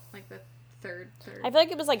second, like the third. I feel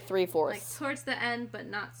like it was like 3/4. Like, towards the end, but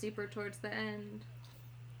not super towards the end.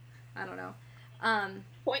 I don't know.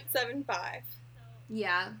 0.75.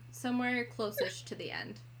 Yeah, somewhere close-ish to the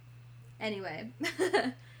end. Anyway,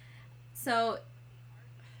 so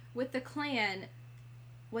with the Klan,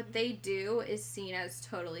 what they do is seen as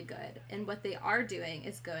totally good, and what they are doing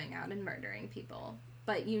is going out and murdering people.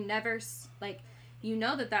 But you never, like, you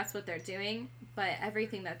know that that's what they're doing, but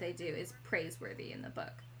everything that they do is praiseworthy in the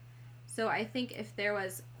book. So I think if there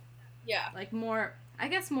was, like, more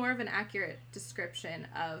of an accurate description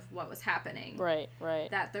of what was happening. Right.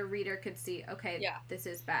 That the reader could see, okay, this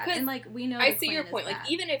is bad. And, like, we know I see your point. Like,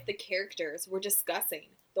 even if the characters were discussing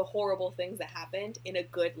the horrible things that happened in a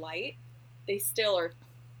good light, they still are,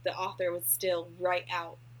 the author would still write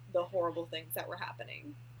out the horrible things that were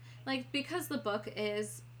happening. Like, because the book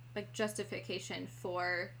is, like, justification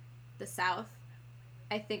for the South,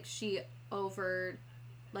 I think she oversteps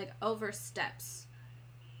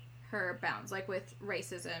her bounds, like, with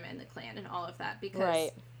racism and the Klan and all of that,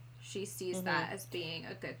 because she sees that as being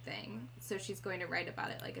a good thing. So she's going to write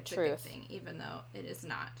about it like it's a good thing, even though it is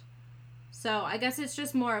not. So I guess it's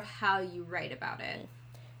just more of how you write about it.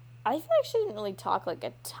 I feel like she didn't really talk, like,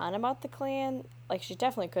 a ton about the Klan. Like, she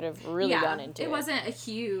definitely could have really gone into it. It wasn't a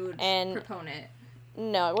huge proponent.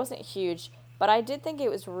 No, it wasn't huge. But I did think it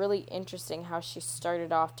was really interesting how she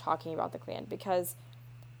started off talking about the Klan. Because,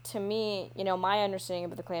 to me, you know, my understanding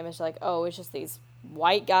of the Klan is like, oh, it's just these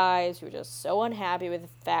white guys who are just so unhappy with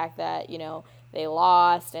the fact that, you know, they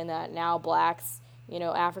lost and that now blacks, you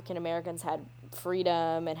know, African Americans had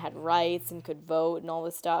freedom and had rights and could vote and all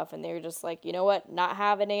this stuff, and they were just like, you know what, not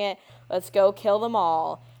having it, let's go kill them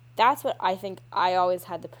all. That's what I think I always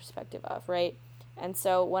had the perspective of, right? And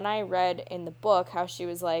so when I read in the book how she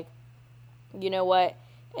was like, you know what,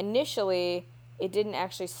 initially it didn't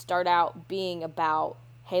actually start out being about,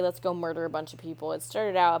 hey, let's go murder a bunch of people. It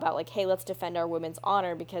started out about like, hey, let's defend our women's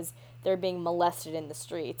honor because they're being molested in the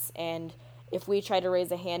streets, and if we try to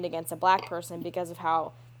raise a hand against a black person because of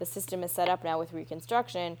how the system is set up now with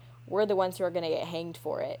Reconstruction, we're the ones who are going to get hanged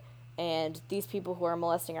for it. And these people who are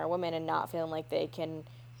molesting our women and not feeling like they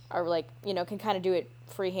are like, you know, can kind of do it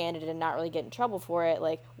free-handed and not really get in trouble for it,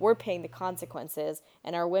 like, we're paying the consequences,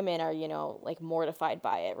 and our women are, you know, like, mortified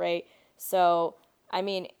by it, right? So, I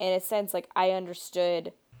mean, in a sense, like, I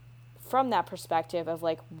understood from that perspective of,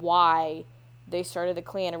 like, why they started the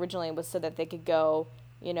Klan originally was so that they could go,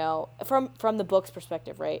 you know, from the book's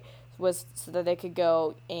perspective, right, was so that they could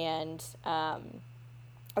go and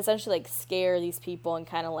essentially, like, scare these people and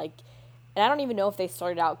kind of, like, and I don't even know if they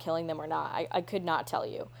started out killing them or not. I could not tell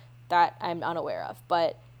you. That I'm unaware of.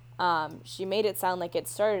 But she made it sound like it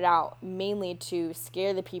started out mainly to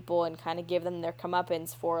scare the people and kind of give them their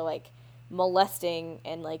comeuppance for, like, molesting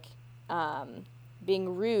and, like,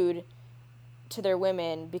 being rude to their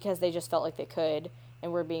women because they just felt like they could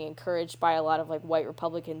and were being encouraged by a lot of, like, white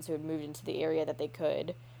Republicans who had moved into the area that they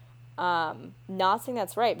could. Not saying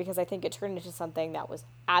that's right, because I think it turned into something that was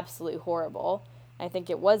absolutely horrible. I think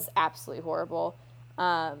it was absolutely horrible.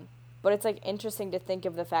 But it's, like, interesting to think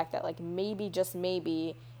of the fact that, like, maybe, just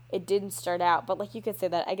maybe, it didn't start out, but, like, you could say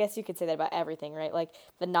that, I guess you could say that about everything, right? Like,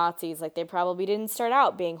 the Nazis, like, they probably didn't start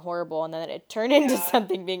out being horrible, and then it turned into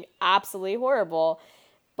something being absolutely horrible.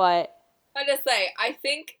 But I just say, I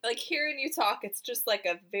think, like, hearing you talk, it's just, like,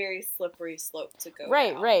 a very slippery slope to go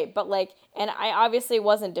down. Right, but, like, and I obviously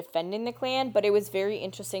wasn't defending the Klan, but it was very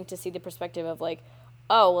interesting to see the perspective of, like,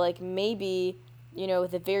 oh, like, maybe, you know,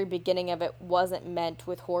 the very beginning of it wasn't meant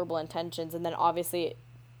with horrible intentions, and then obviously it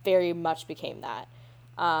very much became that.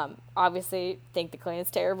 Obviously, think the Klan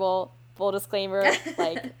is terrible, full disclaimer,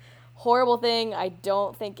 like, horrible thing. I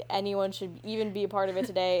don't think anyone should even be a part of it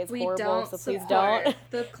today. It's horrible, so please don't.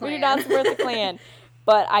 The Klan. We do not support the Klan.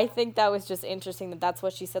 But I think that was just interesting that that's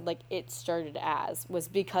what she said, like, it started as, was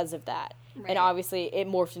because of that. Right. And obviously it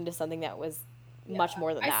morphed into something that was much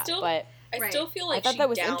more than that. But I still feel like I thought she that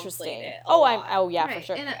was downplayed interesting. It For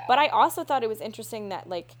sure. But I also thought it was interesting that,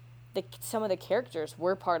 like, some of the characters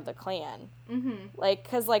were part of the Klan. Mm-hmm. Like,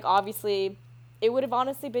 because, like, obviously it would have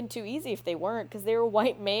honestly been too easy if they weren't, because they were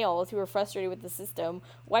white males who were frustrated with the system.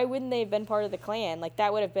 Why wouldn't they have been part of the Klan? Like,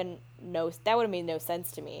 that would have made no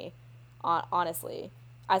sense to me, honestly,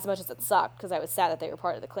 as much as it sucked, because I was sad that they were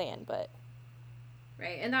part of the Klan, but...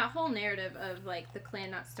 Right, and that whole narrative of, like, the Klan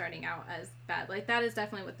not starting out as bad, like, that is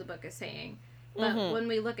definitely what the book is saying. But when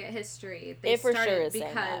we look at history, they started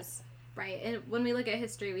because... Right, and when we look at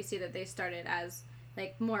history, we see that they started as,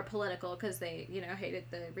 like, more political because they, you know, hated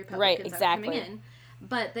the Republicans that were coming in.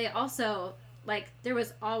 But they also, like, there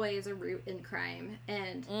was always a root in crime,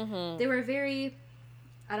 and they were very,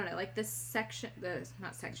 I don't know, like, the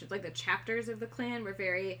chapters of the Klan were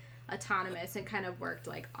very autonomous and kind of worked,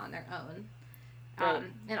 like, on their own. Right.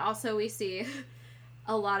 And also we see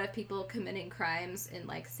a lot of people committing crimes and,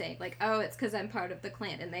 like, saying, like, oh, it's because I'm part of the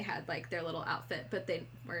Klan, and they had, like, their little outfit, but they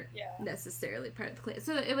weren't necessarily part of the Klan.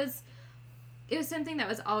 So it was something that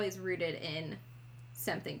was always rooted in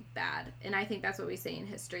something bad, and I think that's what we say in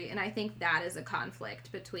history, and I think that is a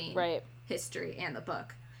conflict between history and the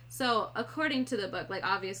book. So according to the book, like,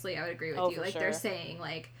 obviously I would agree with you, like, they're saying,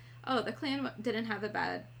 like, oh, the Klan didn't have a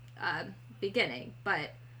bad beginning, but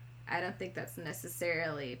I don't think that's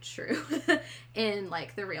necessarily true in,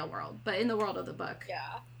 like, the real world. But in the world of the book,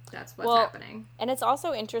 that's what's happening. And it's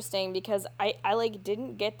also interesting because I like,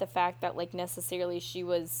 didn't get the fact that, like, necessarily she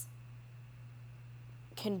was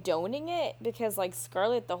condoning it, because, like,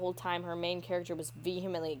 Scarlet the whole time, her main character was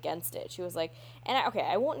vehemently against it. She was like, and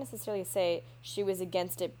I won't necessarily say she was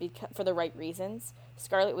against it for the right reasons.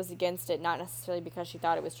 Scarlet was against it not necessarily because she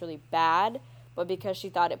thought it was really bad, but because she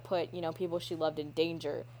thought it put, you know, people she loved in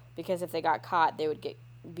danger, because if they got caught, they would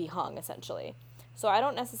be hung, essentially. So I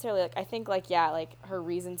don't necessarily, like, I think, like, yeah, like, her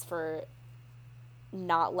reasons for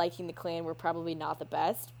not liking the Klan were probably not the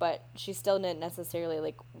best, but she still didn't necessarily,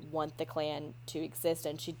 like, want the Klan to exist,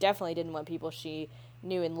 and she definitely didn't want people she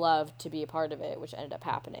knew and loved to be a part of it, which ended up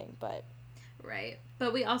happening, but... Right.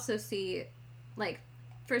 But we also see, like,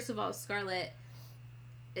 first of all, Scarlet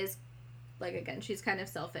is, like, again, she's kind of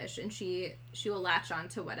selfish, and she will latch on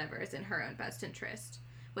to whatever is in her own best interest,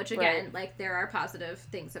 which, again, Right. like, there are positive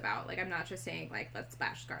things about. Like, I'm not just saying, like, let's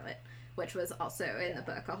bash Scarlet, which was also in the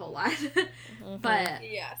book a whole lot. But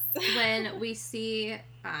Yes. when we see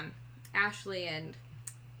Ashley and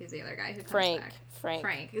who's the other guy who comes back?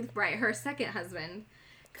 Frank. Right, her second husband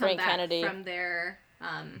come Frank back Kennedy. from their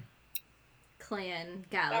Klan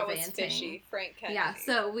That gallivanting. was fishy. Frank Kennedy. Yeah,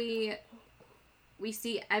 so we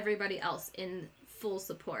see everybody else in full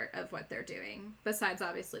support of what they're doing, besides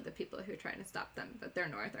obviously the people who are trying to stop them, but they're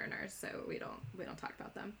Northerners, so we don't talk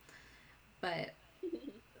about them. But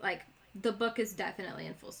like, the book is definitely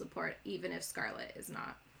in full support, even if Scarlet is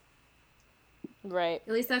not. Right.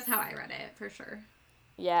 At least that's how I read it, for sure.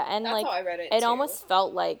 Yeah, and That's like, how I read it, it too. almost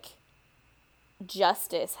felt like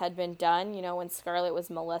justice had been done, you know, when Scarlet was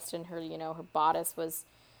molested and her, you know, her bodice was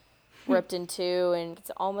ripped in two, and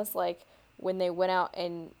it's almost like when they went out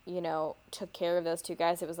and, you know, took care of those two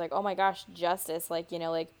guys, it was like, oh my gosh, justice, like, you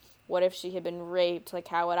know, like, what if she had been raped, like,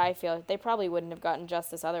 how would I feel? They probably wouldn't have gotten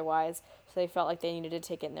justice otherwise, so they felt like they needed to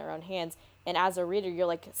take it in their own hands, and as a reader, you're,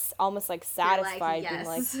 like, almost, like, satisfied, You're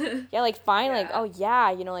like, yes. being like, yeah, like, fine, like, Yeah. oh, yeah,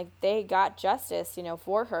 you know, like, they got justice, you know,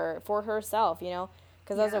 for herself, you know,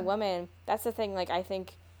 because as Yeah. a woman, that's the thing, like, I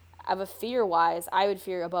think, of a fear-wise, I would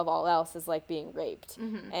fear above all else is, like, being raped,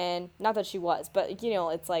 and not that she was, but, you know,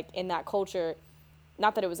 it's, like, in that culture,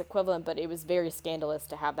 not that it was equivalent, but it was very scandalous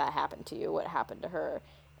to have that happen to you, what happened to her,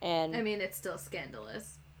 and... I mean, it's still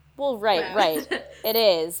scandalous. Well, right, Yeah. right, it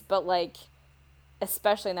is, but, like,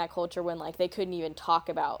 especially in that culture when, like, they couldn't even talk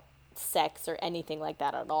about sex or anything like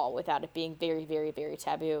that at all without it being very, very, very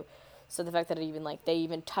taboo. So the fact that it even, like, they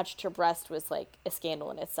even touched her breast was, like, a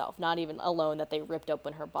scandal in itself. Not even alone that they ripped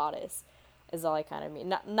open her bodice is all I kind of mean.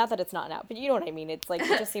 Not that it's not now, but you know what I mean. It's, like,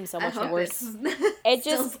 it just seems so I much hope worse. it's It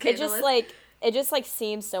still just, scandalous. it just, like,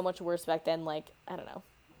 seems so much worse back then, like, I don't know.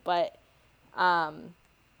 But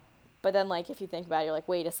then, like, if you think about it, you're like,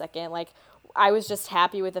 wait a second, like, I was just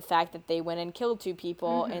happy with the fact that they went and killed two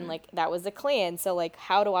people, and, like, that was a Klan, so, like,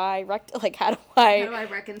 how do I reconcile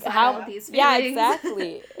these feelings? Yeah,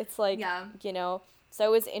 exactly. It's like, Yeah. you know, so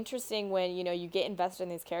it was interesting when, you know, you get invested in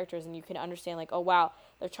these characters and you can understand, like, oh, wow,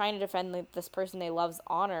 they're trying to defend, like, this person they love's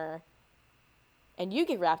honor, and you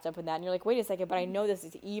get wrapped up in that, and you're like, wait a second, but I know this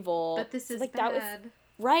is evil. But this So, is like, bad. that was,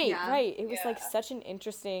 right. It was, like, Yeah. such an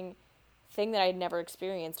interesting thing that I'd never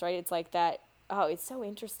experienced, right? It's like that, oh, it's so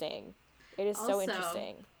interesting. It is so Also,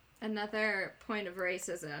 interesting. Another point of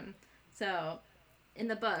racism. So, in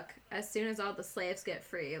the book, as soon as all the slaves get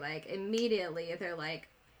free, like, immediately they're like,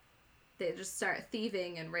 they just start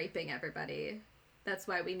thieving and raping everybody. That's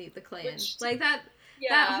why we need the Klan. Which- Like, that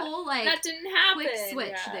whole, like, that didn't happen. quick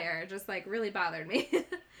switch yeah. there just, like, really bothered me.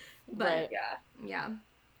 But, Right. Yeah. yeah.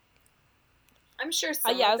 I'm sure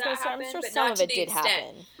some Yeah, I of was that gonna say, happened, I'm sure but some not of to it the did extent.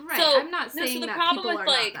 happen. Right. So- I'm not no, so saying the that problem people with,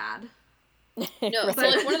 are like- not bad. No, Right. so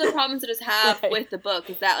like one of the problems it does have Right. with the book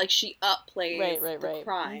is that like she upplays Right, the right.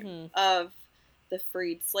 crime Mhm. of the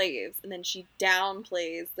freed slaves, and then she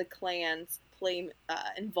downplays the Klan's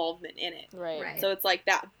involvement in it. Right. Right. So it's like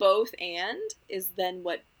that both and is then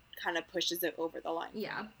what kind of pushes it over the line.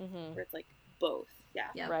 Yeah. Mm-hmm. Where it's like both. Yeah.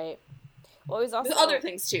 Yep. Right. Right. Well, it was also With other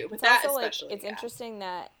things too, but it's that also, especially. like, it's yeah. interesting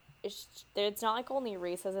that it's not like only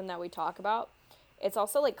racism that we talk about. It's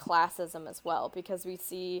also like classism as well, because we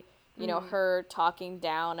see, you know, her talking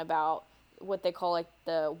down about what they call like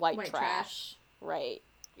the white trash. Right.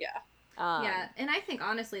 Yeah. Yeah, and I think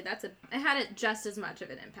honestly it had it just as much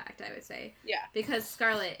of an impact, I would say. Yeah. Because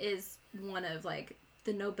Scarlet is one of, like,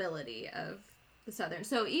 the nobility of the Southern.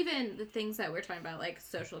 So even the things that we're talking about, like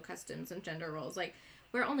social customs and gender roles, like,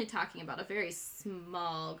 we're only talking about a very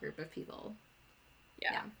small group of people.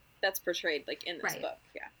 Yeah. Yeah. That's portrayed like in this Right. book.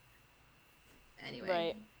 Yeah.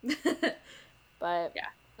 Anyway. But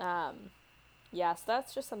Yeah. yeah, so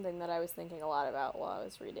that's just something that I was thinking a lot about while I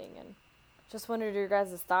was reading, and just wondered your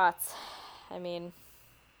guys' thoughts. I mean,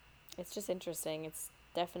 it's just interesting. It's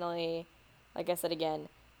definitely, like I said again,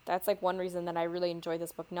 that's like one reason that I really enjoy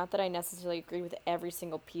this book. Not that I necessarily agree with every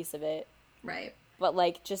single piece of it, Right. but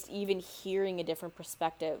like just even hearing a different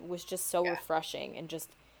perspective was just so Yeah. refreshing and just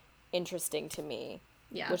interesting to me,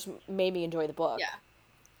 Yeah. which made me enjoy the book. Yeah.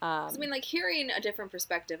 'Cause, I mean, like, hearing a different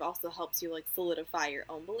perspective also helps you, like, solidify your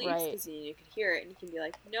own beliefs. Right. Because you can hear it and you can be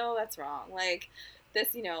like, no, that's wrong. Like,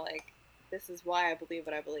 this, you know, like, this is why I believe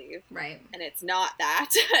what I believe. Right. And it's not that.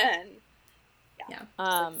 And Yeah.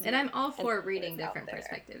 And I'm all for reading different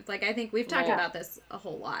perspectives. Like, I think we've talked about this a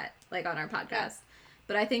whole lot, like, on our podcast. Yeah.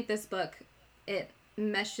 But I think this book, it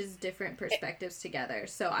meshes different perspectives together.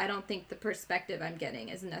 So I don't think the perspective I'm getting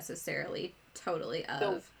is necessarily totally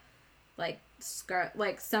of, like,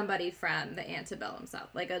 somebody from the antebellum South.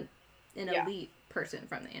 Like, an elite person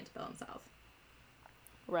from the antebellum South.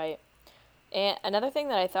 Right. And another thing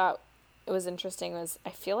that I thought was interesting was I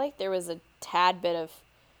feel like there was a tad bit of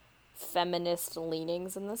feminist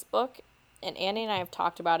leanings in this book, and Annie and I have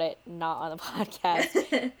talked about it, not on the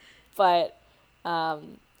podcast, but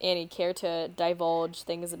Annie, care to divulge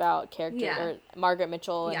things about or Margaret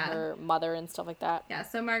Mitchell and her mother and stuff like that? Yeah,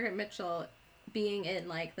 so Margaret Mitchell, being in,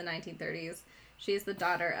 like, the 1930s, she's the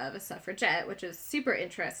daughter of a suffragette, which is super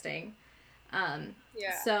interesting.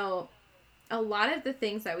 So a lot of the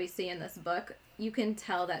things that we see in this book, you can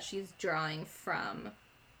tell that she's drawing from,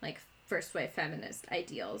 like, first wave feminist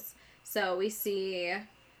ideals. So we see,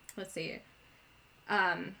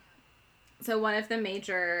 so one of the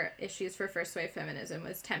major issues for first wave feminism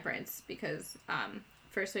was temperance, because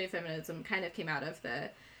first wave feminism kind of came out of the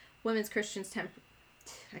Women's Christian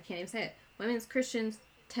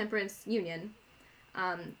Temperance Union.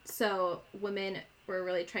 So women were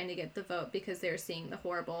really trying to get the vote because they were seeing the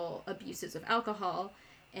horrible abuses of alcohol,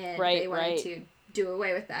 and they wanted to do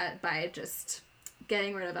away with that by just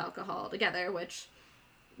getting rid of alcohol altogether, which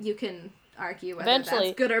you can argue whether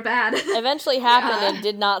that's good or bad. Eventually happened and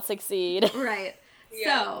did not succeed. Right.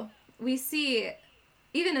 Yeah. So we see,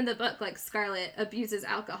 even in the book, like, Scarlett abuses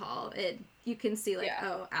alcohol. You can see, like,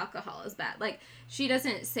 oh, alcohol is bad. Like, she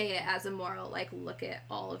doesn't say it as a moral, like, look at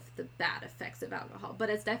all of the bad effects of alcohol, but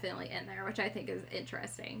it's definitely in there, which I think is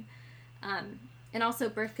interesting. And also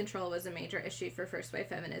birth control was a major issue for first wave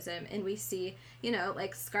feminism, and we see,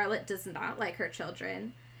 like, Scarlett does not like her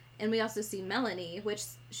children. And we also see Melanie, which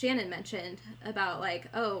Shannon mentioned about, like,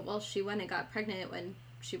 oh, well, she went and got pregnant when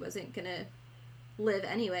she wasn't going to live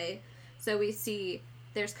anyway. So we see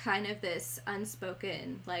there's kind of this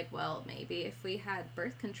unspoken, like, well, maybe if we had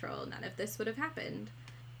birth control, none of this would have happened.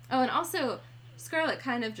 Oh, and also, Scarlett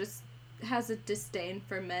kind of just has a disdain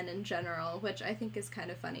for men in general, which I think is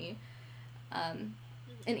kind of funny. And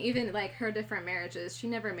even, like, her different marriages, she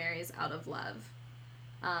never marries out of love.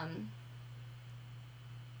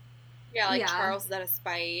 Charles was out of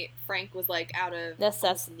spite. Frank was, like, out of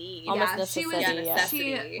need. Almost necessity.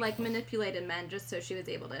 She, like, manipulated men just so she was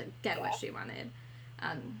able to get what she wanted.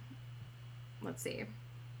 Let's see.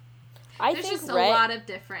 There's just a lot of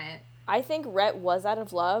different... I think Rhett was out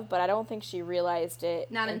of love, but I don't think she realized it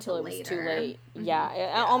until it was too late. Mm-hmm.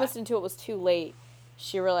 Yeah, almost until it was too late.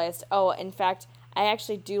 She realized, oh, in fact, I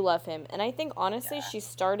actually do love him. And I think, honestly, she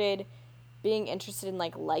started being interested in,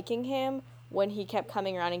 like, liking him when he kept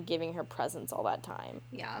coming around and giving her presents all that time.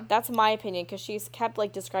 Yeah. That's my opinion, because she's kept,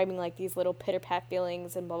 like, describing, like, these little pitter-pat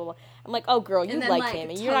feelings and blah, blah, blah. I'm like, oh, girl, you like him,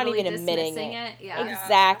 and you're not even admitting it. Yeah.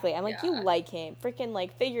 Exactly. I'm like, you like him. Freaking,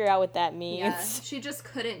 like, figure out what that means. Yeah. She just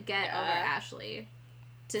couldn't get over Ashley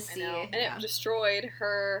to see. And it destroyed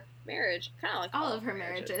her marriage. Kind of like all of her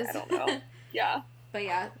marriages. I don't know. Yeah. But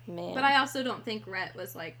yeah. Man. But I also don't think Rhett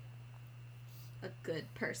was, like, a good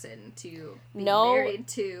person to be married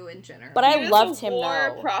to in general. But I loved him,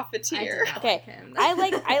 though. Profiteer. Like him.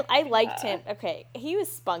 I liked him. Okay, he was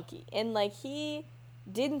spunky, and, like, he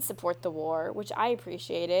didn't support the war, which I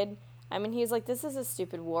appreciated. I mean, he was like, this is a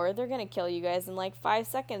stupid war. They're gonna kill you guys in, like, 5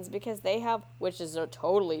 seconds because they have, which is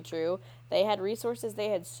totally true, they had resources, they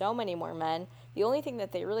had so many more men. The only thing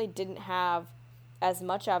that they really didn't have as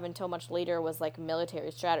much of until much later was, like,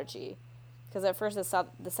 military strategy. Because at first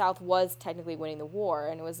the South was technically winning the war,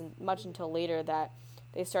 and it wasn't much until later that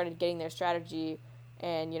they started getting their strategy,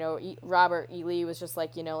 and, Robert E. Lee was just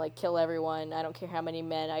like, like, kill everyone, I don't care how many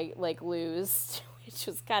men I, like, lose, which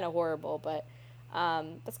was kind of horrible, but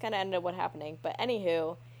that's kind of ended up what happening. But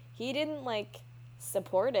anywho, he didn't, like,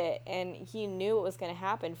 support it, and he knew it was going to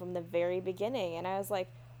happen from the very beginning, and I was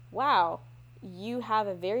like, wow, you have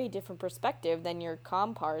a very different perspective than your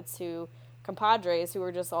compadres who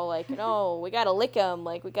were just all like, no, we gotta lick him,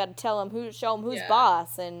 like, we gotta show him who's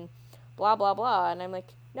boss, and blah, blah, blah. And I'm like,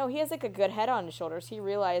 no, he has, like, a good head on his shoulders. He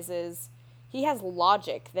realizes he has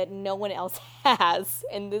logic that no one else has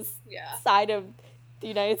in this side of the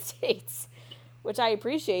United States, which I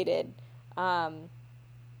appreciated. And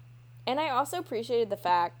I also appreciated the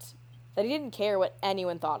fact that he didn't care what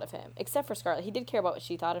anyone thought of him, except for Scarlett. He did care about what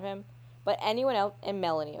she thought of him, but anyone else, and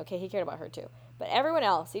Melanie, okay, he cared about her too. But everyone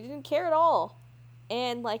else, he didn't care at all.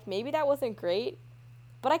 And, like, maybe that wasn't great,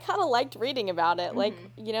 but I kind of liked reading about it. Like,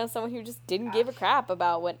 someone who just didn't give a crap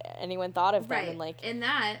about what anyone thought of them. Right. And, like, in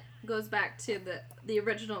that, goes back to the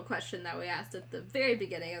original question that we asked at the very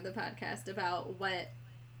beginning of the podcast about what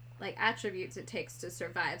like attributes it takes to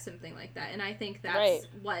survive something like that. And I think that's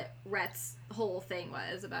what Rhett's whole thing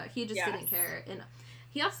was about. He just didn't care. And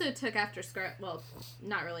he also took after Scarlet. Well,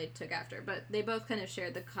 not really took after, but they both kind of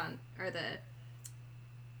shared the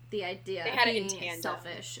idea of being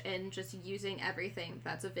selfish and just using everything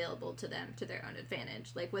that's available to them to their own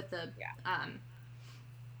advantage. Like with the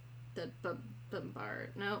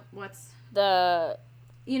bombard. No, what's the?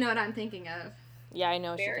 You know what I'm thinking of? Yeah, I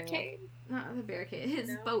know what you're thinking of. Not the barricade.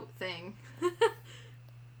 His boat thing.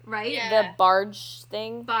 Right? Yeah. The barge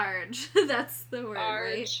thing? Barge. That's the word,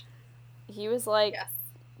 right? He was like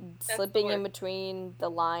slipping in between the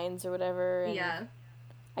lines or whatever. And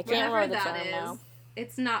I can't remember the term now.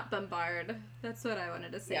 It's not bombard. That's what I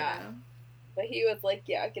wanted to say. Though. But he was like,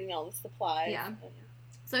 getting all the supplies. Yeah.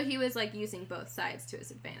 So he was like using both sides to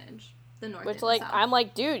his advantage. The North Which, and like, the South. I'm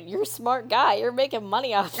like, dude, you're a smart guy. You're making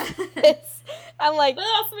money off this. I'm like... But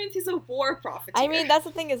that also means he's a war profiteer. I mean, that's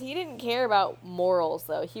the thing is he didn't care about morals,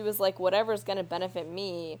 though. He was like, whatever's going to benefit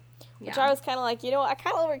me. Which I was kind of like, I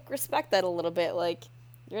kind of like respect that a little bit. Like,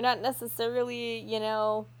 you're not necessarily,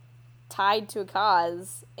 tied to a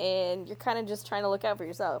cause, and you're kind of just trying to look out for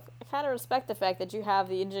yourself. I kind of respect the fact that you have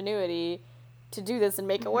the ingenuity to do this and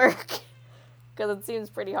make it work. Because it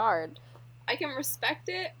seems pretty hard. I can respect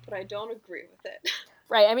it, but I don't agree with it.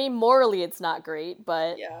 Right, I mean, morally it's not great,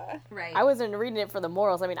 but... Yeah. Right. I wasn't reading it for the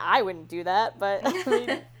morals. I mean, I wouldn't do that, but... I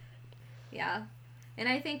mean... Yeah. And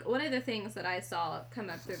I think one of the things that I saw come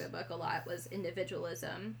up through the book a lot was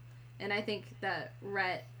individualism. And I think that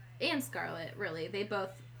Rhett and Scarlet, really, they both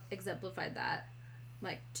exemplified that,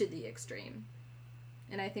 like, to the extreme.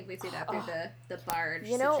 And I think we see that through the barge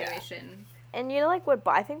situation. And like,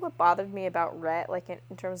 I think what bothered me about Rhett, like,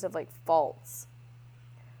 in terms of, like, faults,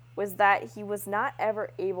 was that he was not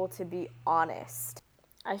ever able to be honest.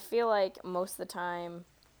 I feel like most of the time,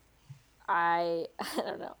 I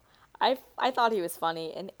don't know, I thought he was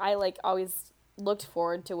funny, and I, like, always looked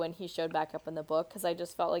forward to when he showed back up in the book, because I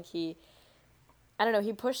just felt like he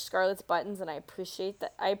pushed Scarlet's buttons, and I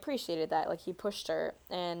appreciated that, like, he pushed her,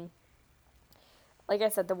 and, like I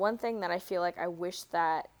said, the one thing that I feel like I wish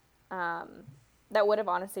that, that would have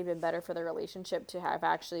honestly been better for the relationship to have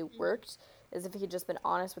actually worked, is if he had just been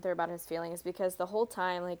honest with her about his feelings, because the whole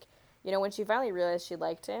time, like, when she finally realized she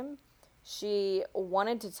liked him, she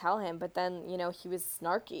wanted to tell him, but then, he was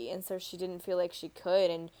snarky, and so she didn't feel like she could,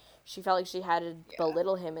 and she felt like she had to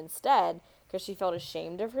belittle him instead, because she felt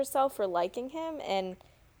ashamed of herself for liking him, and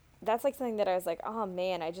that's, like, something that I was like, oh,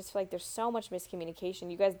 man, I just feel like there's so much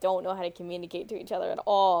miscommunication. You guys don't know how to communicate to each other at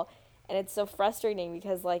all, and it's so frustrating,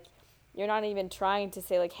 because, like, you're not even trying to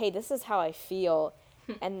say, like, hey, this is how I feel.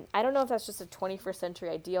 And I don't know if that's just a 21st century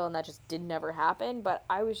ideal and that just did never happen, but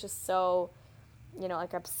I was just so,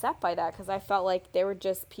 like, upset by that, because I felt like they were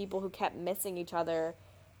just people who kept missing each other,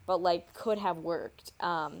 but, like, could have worked.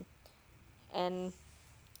 And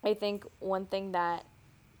I think one thing that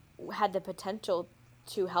had the potential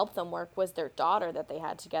to help them work was their daughter that they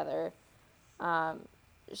had together.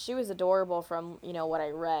 She was adorable from, what I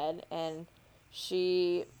read, and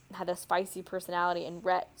she had a spicy personality, and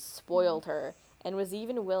Rhett spoiled her, and was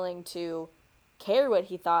even willing to care what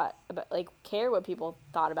he thought about, like, care what people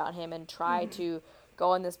thought about him, and try to go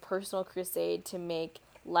on this personal crusade to make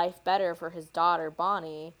life better for his daughter,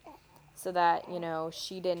 Bonnie, so that,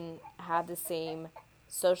 she didn't have the same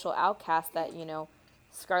social outcast that,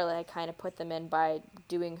 Scarlet had kind of put them in by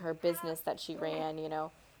doing her business that she ran,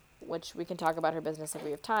 which we can talk about her business if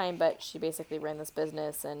we have time, but she basically ran this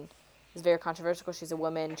business, and it was very controversial because she's a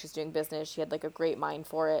woman, she's doing business, she had, like, a great mind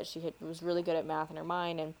for it, was really good at math in her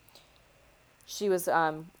mind, and she was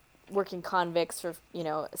working convicts for,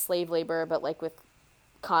 slave labor, but, like, with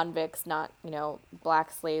convicts, not,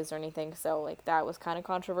 black slaves or anything, so, like, that was kind of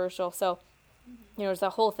controversial, so, there's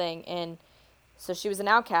that whole thing, and so she was an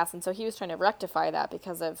outcast, and so he was trying to rectify that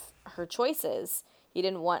because of her choices. He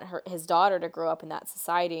didn't want his daughter to grow up in that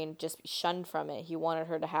society and just be shunned from it. He wanted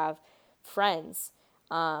her to have friends,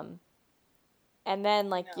 and then,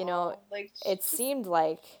 like, it seemed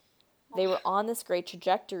like they were on this great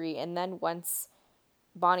trajectory, and then once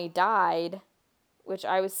Bonnie died, which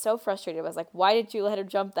I was so frustrated, I was like, why did you let her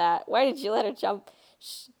jump that? Why did you let her jump?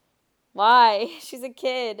 Why? She's a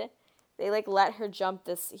kid. They, like, let her jump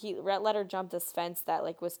this fence that,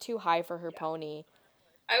 like, was too high for her pony.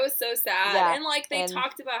 I was so sad. Yeah, and, like, they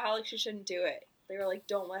talked about how, like, she shouldn't do it. They were like,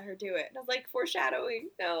 don't let her do it. And I was like, foreshadowing.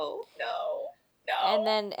 No. And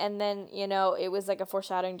then, it was like a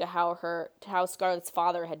foreshadowing to how Scarlet's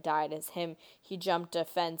father had died, he jumped a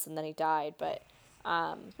fence and then he died. But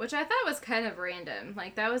Which I thought was kind of random.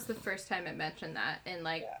 Like, that was the first time it mentioned that, and,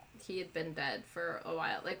 like, he had been dead for a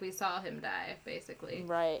while. Like, we saw him die, basically.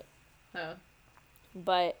 Right. So.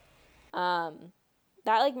 But, that,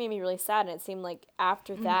 like, made me really sad, and it seemed like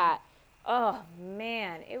after that, oh,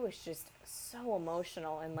 man, it was just so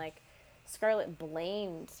emotional, and, like, Scarlett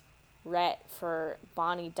blamed Rhett for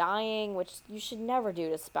Bonnie dying, which you should never do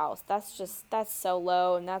to spouse. That's so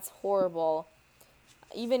low, and that's horrible.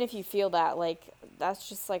 Even if you feel that, like, that's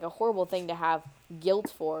just, like, a horrible thing to have guilt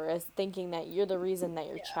for, is thinking that you're the reason that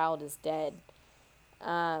your child is dead.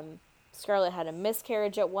 Scarlett had a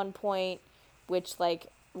miscarriage at one point, which, like,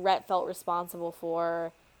 Rhett felt responsible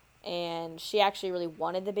for, and she actually really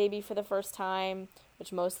wanted the baby for the first time,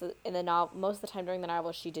 which most of the time during the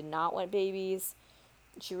novel, she did not want babies.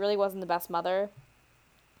 She really wasn't the best mother.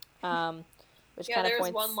 Which kind of there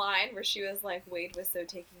was points... one line where she was like, Wade was so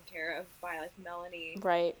taken care of by, like, Melanie.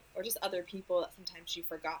 Right. Or just other people that sometimes she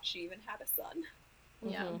forgot she even had a son.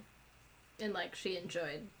 Yeah. And, like, she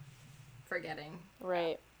enjoyed forgetting.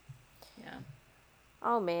 Right. Yeah.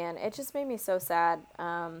 Oh, man. It just made me so sad.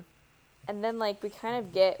 And then, like, we kind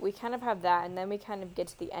of have that, and then we kind of get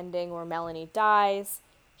to the ending where Melanie dies.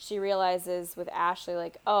 She realizes with Ashley,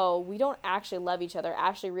 like, oh, we don't actually love each other.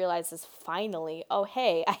 Ashley realizes finally, oh,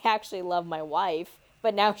 hey, I actually love my wife,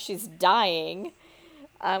 but now she's dying.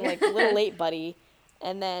 I'm like, a little late, buddy.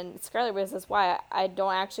 And then Scarlett realizes, why? I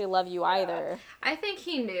don't actually love you either. I think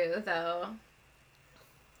he knew, though.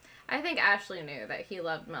 I think Ashley knew that he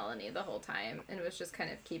loved Melanie the whole time, and was just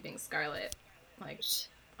kind of keeping Scarlett, like,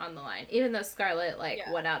 on the line. Even though Scarlett, like,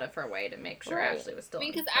 went out of her way to make sure Ashley was still in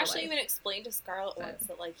her life. Because Ashley even explained to Scarlett once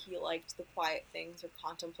that, like, he liked the quiet things or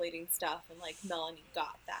contemplating stuff, and, like, Melanie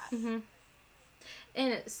got that. Mm-hmm.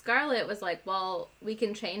 And Scarlett was like, well, we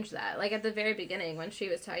can change that. Like, at the very beginning, when she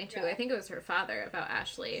was talking to, I think it was her father about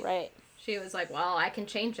Ashley. Right. She was like, well, I can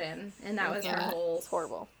change him. And that was her whole... It's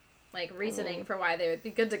horrible. Like, reasoning for why they would be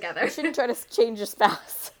good together. You shouldn't try to change your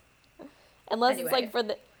spouse. Unless it's, like, for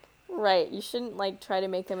the... Right, you shouldn't, like, try to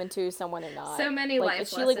make them into someone and not. So many life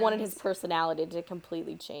lessons. She, like, wanted his personality to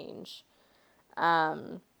completely change.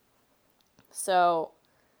 So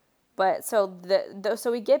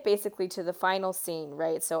we get basically to the final scene,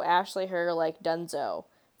 right? So Ashley, her, like, Dunzo,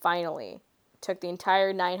 finally, took the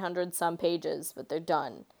entire 900-some pages, but they're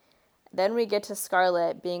done. Then we get to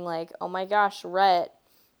Scarlett being like, oh my gosh, Rhett,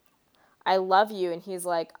 I love you. And he's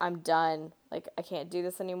like, I'm done. Like, I can't do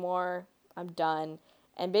this anymore. I'm done.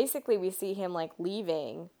 And basically we see him, like,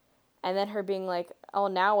 leaving, and then her being like, oh,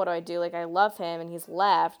 now what do I do? Like, I love him, and he's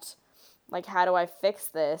left. Like, how do I fix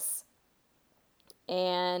this?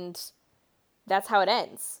 And that's how it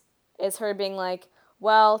ends. Is her being like,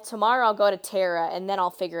 well, tomorrow I'll go to Tara, and then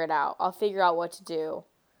I'll figure it out. I'll figure out what to do.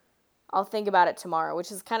 I'll think about it tomorrow,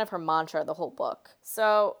 which is kind of her mantra the whole book.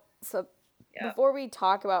 So before we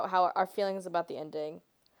talk about how our feelings about the ending,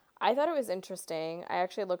 I thought it was interesting. I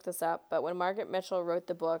actually looked this up, but when Margaret Mitchell wrote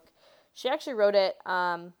the book, she actually wrote it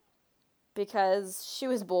because she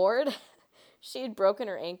was bored. She had broken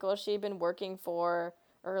her ankle. She had been working for,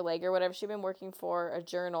 or her leg or whatever, she'd been working for a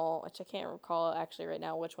journal, which I can't recall actually right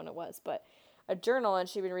now which one it was, but a journal, and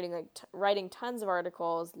she'd been reading, like, writing tons of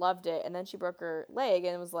articles, loved it, and then she broke her leg,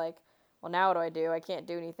 and was like, well, now what do I do? I can't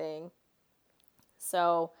do anything.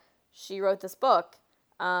 So she wrote this book,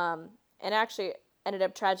 and actually ended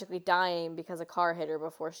up tragically dying because a car hit her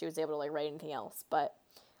before she was able to, like, write anything else. But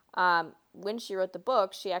when she wrote the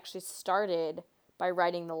book, she actually started by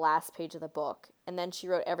writing the last page of the book, and then she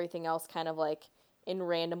wrote everything else kind of, like, in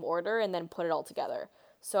random order, and then put it all together.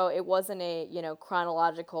 So it wasn't a,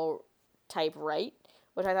 chronological type write,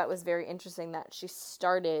 which I thought was very interesting, that she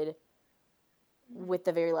started with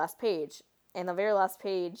the very last page. And the very last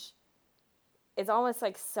page is almost,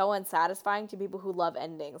 like, so unsatisfying to people who love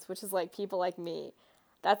endings, which is, like, people like me.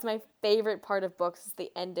 That's my favorite part of books, is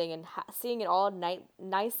the ending, and seeing it all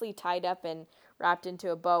nicely tied up and wrapped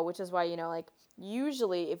into a bow, which is why, like,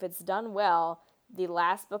 usually if it's done well, the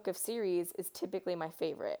last book of series is typically my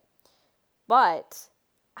favorite. But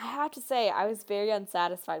I have to say, I was very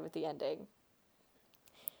unsatisfied with the ending,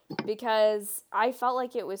 because I felt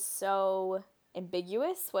like it was so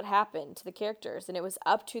ambiguous what happened to the characters, and it was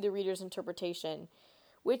up to the reader's interpretation,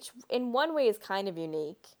 which in one way is kind of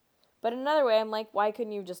unique, but in another way I'm like, why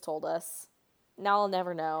couldn't you just told us? Now I'll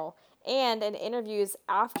never know. And in interviews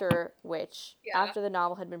after the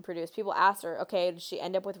novel had been produced, people asked her, okay, did she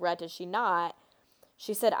end up with Rhett, did she not?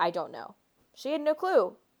 She said, I don't know. She had no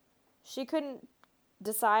clue. She couldn't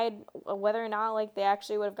decide whether or not, like, they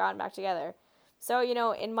actually would have gotten back together. So,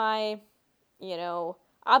 in my,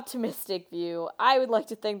 optimistic view, I would like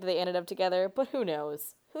to think that they ended up together, but who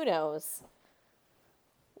knows? Who knows?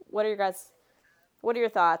 What are your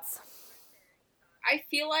thoughts? I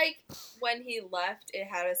feel like when he left, it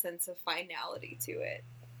had a sense of finality to it.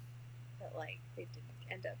 That, like, they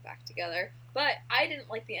didn't end up back together. But I didn't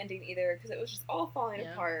like the ending either, because it was just all falling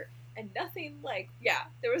apart. And nothing, like,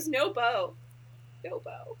 there was no bow. No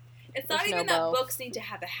bow. It's not even that books need to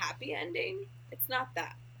have a happy ending. It's not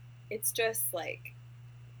that. It's just, like...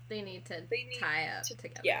 They need to tie up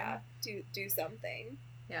together. Yeah, do something.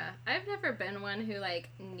 Yeah. I've never been one who, like,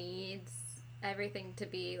 needs everything to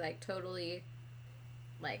be, like, totally,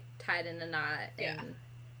 like, tied in a knot and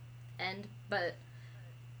end. But,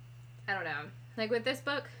 I don't know. Like, with this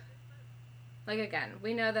book, like, again,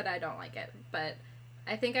 we know that I don't like it. But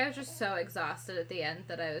I think I was just so exhausted at the end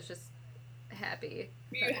that I was just happy.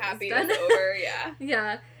 Were you happy it was over?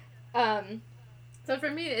 Yeah. Yeah. So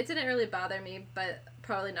for me, it didn't really bother me, but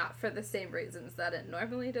probably not for the same reasons that it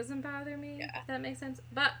normally doesn't bother me, if that makes sense.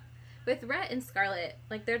 But with Rhett and Scarlet,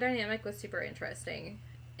 like, their dynamic was super interesting.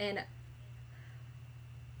 And,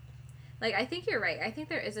 like, I think you're right. I think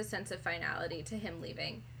there is a sense of finality to him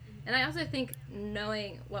leaving. And I also think,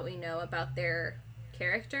 knowing what we know about their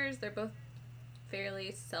characters, they're both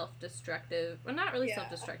fairly self-destructive. Well, not really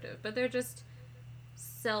self-destructive, but they're just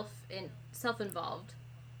self-involved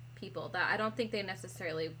people that I don't think they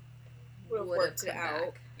necessarily would have worked it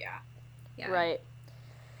out. Yeah. Right.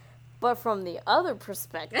 But from the other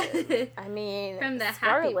perspective, I mean, from the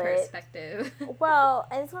Scarlet, happy perspective. Well,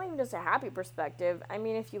 and it's not even just a happy perspective. I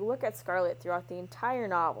mean, if you look at Scarlet throughout the entire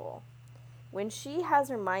novel, when she has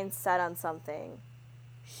her mind set on something,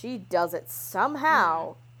 she does it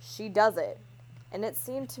somehow. She does it. And it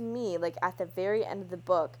seemed to me like at the very end of the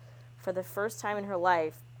book, for the first time in her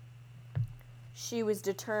life, she was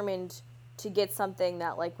determined to get something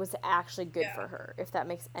that, like, was actually good for her, if that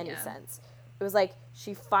makes any sense. It was like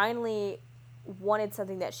she finally wanted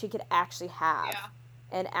something that she could actually have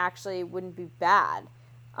and actually wouldn't be bad.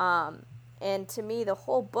 And to me, the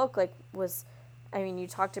whole book, like, was, I mean, you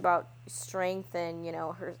talked about strength and, you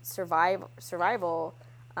know, her survival.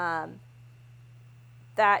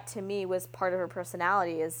 That, to me, was part of her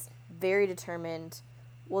personality, is very determined,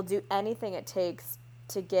 will do anything it takes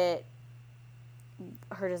to get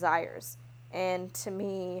her desires. And to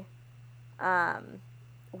me,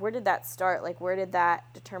 where did that start? Like, where did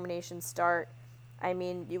that determination start? I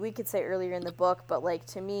mean, we could say earlier in the book, but, like,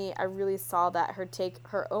 to me, I really saw that her take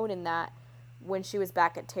her own in that when she was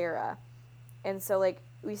back at Terra. And so, like,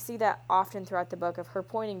 we see that often throughout the book of her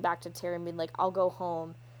pointing back to Terra and being like, I'll go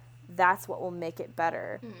home. That's what will make it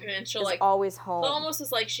better. And she'll, like, always home. It almost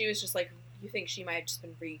is like she was just, like, you think she might have just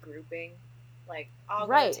been regrouping. Like, I'll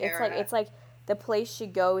go to Terra. It's like the place she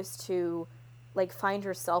goes to, like, find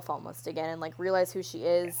herself almost again and, like, realize who she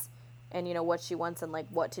is and, you know, what she wants and, like,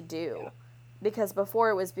 what to do. Because before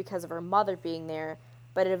it was because of her mother being there,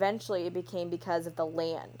 but eventually it became because of the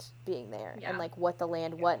land being there and, like, what the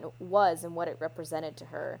land was and what it represented to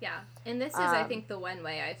her. Yeah, and this is, I think, the one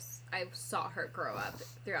way I saw her grow up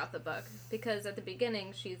throughout the book. Because at the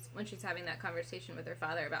beginning, when she's having that conversation with her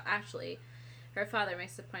father about Ashley, her father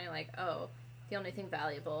makes the point, like, oh, the only thing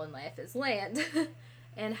valuable in life is land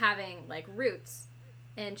and having, like, roots.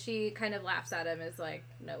 And she kind of laughs at him as, like,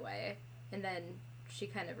 no way. And then she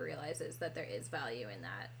kind of realizes that there is value in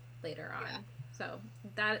that later on. Yeah. So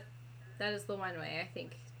that is the one way I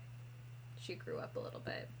think she grew up a little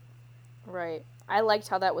bit. Right. I liked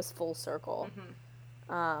how that was full circle.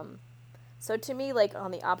 So to me, like, on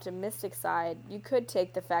the optimistic side, you could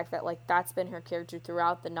take the fact that, like, that's been her character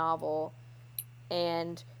throughout the novel.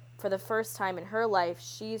 And for the first time in her life,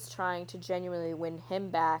 she's trying to genuinely win him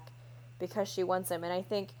back because she wants him. And I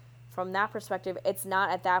think from that perspective, it's not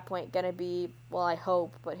at that point going to be, well, I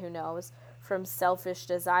hope, but who knows, from selfish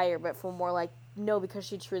desire, but from more like, no, because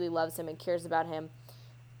she truly loves him and cares about him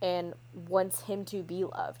and wants him to be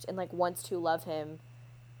loved and, like, wants to love him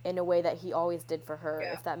in a way that he always did for her,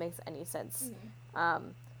 if that makes any sense.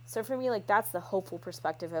 So for me, like, that's the hopeful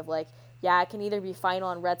perspective of, like, yeah, it can either be final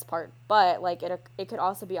on Rhett's part, but, like, it could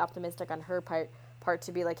also be optimistic on her part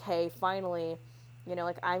to be like, hey, finally, you know,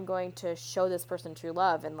 like, I'm going to show this person true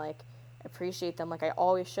love and, like, appreciate them like I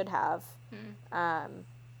always should have.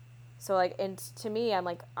 So, like, and to me, I'm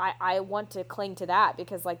like, I want to cling to that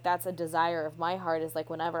because, like, that's a desire of my heart is, like,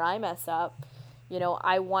 whenever I mess up, you know,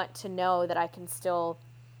 I want to know that I can still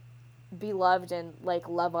be loved and, like,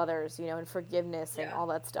 love others, you know, and forgiveness and all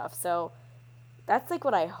that stuff. So that's, like,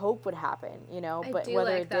 what I hope would happen, you know, but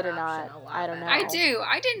whether it did or not, I don't know. I do.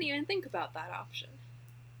 I didn't even think about that option.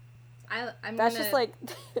 That's just, like,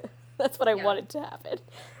 that's what I wanted to happen,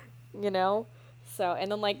 you know? So,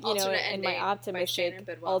 and then, like, you know, in my optimistic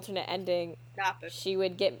alternate ending, she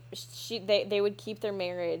would they would keep their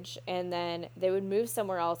marriage, and then they would move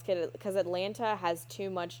somewhere else, because Atlanta has too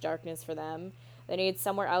much darkness for them. They need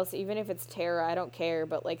somewhere else, even if it's Terra, I don't care,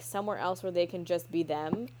 but, like, somewhere else where they can just be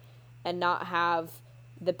them and not have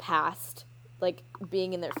the past, like,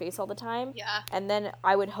 being in their face all the time. Yeah. And then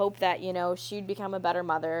I would hope that, you know, she'd become a better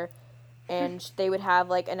mother, and they would have,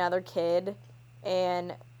 like, another kid,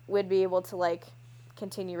 and would be able to, like,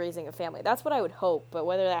 continue raising a family. That's what I would hope, but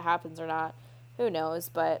whether that happens or not, who knows?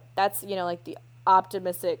 But that's, you know, like, the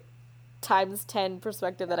optimistic times 10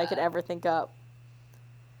 perspective that I could ever think up.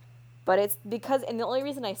 But it's because, and the only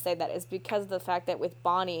reason I say that is because of the fact that with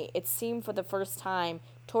Bonnie, it seemed for the first time,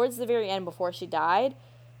 towards the very end before she died,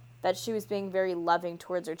 that she was being very loving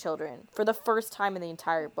towards her children for the first time in the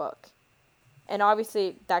entire book. And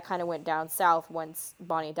obviously that kind of went down south once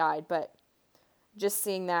Bonnie died, but just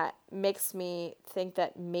seeing that makes me think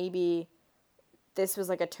that maybe this was,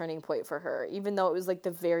 like, a turning point for her, even though it was, like,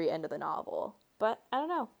 the very end of the novel. But I don't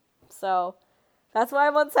know. So that's why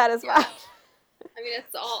I'm unsatisfied. Yeah. I mean,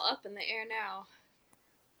 it's all up in the air now.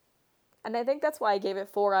 And I think that's why I gave it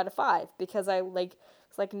 4 out of 5, because I, like,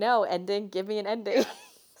 was like, no, ending, give me an ending. So,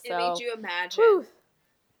 it made you imagine. Whew.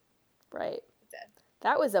 Right.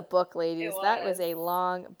 That was a book, ladies. That was a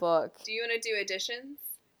long book. Do you want to do additions?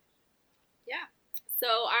 Yeah. So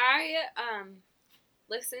I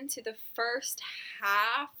listened to the first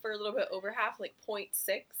half, or a little bit over half, like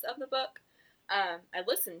 0.6 of the book. I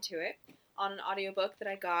listened to it on an audiobook that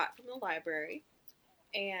I got from the library,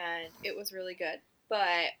 and it was really good.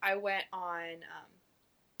 But I went on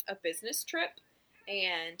a business trip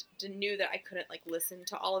and knew that I couldn't, like, listen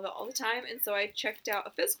to all of it all the time, and so I checked out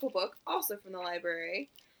a physical book, also from the library,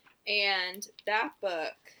 and that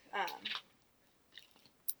book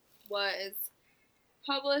was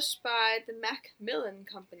published by the Macmillan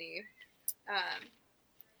Company. I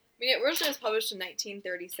mean, it originally was published in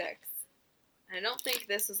 1936, and I don't think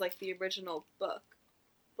this is, like, the original book,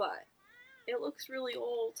 but it looks really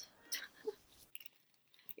old.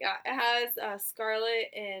 Yeah, it has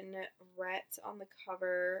Scarlett and Rhett on the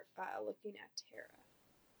cover, looking at Terra.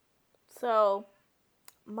 So,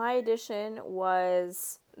 my edition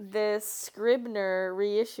was this Scribner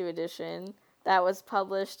reissue edition that was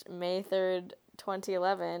published May 3rd,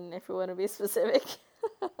 2011, if we want to be specific.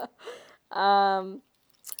 And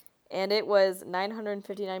it was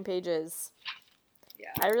 959 pages.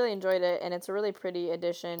 Yeah. I really enjoyed it, and it's a really pretty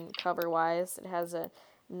edition cover-wise. It has a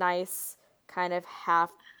nice kind of half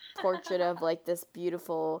portrait of, like, this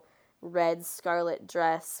beautiful red scarlet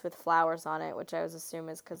dress with flowers on it, which I was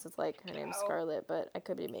assuming is because it's, like, her name's Scarlet, but I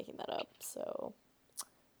could be making that up, so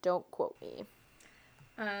don't quote me.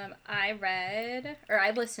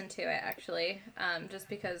 I listened to it, actually, just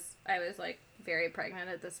because I was, like, very pregnant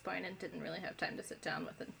at this point and didn't really have time to sit down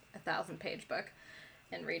with a 1,000-page book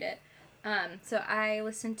and read it. So I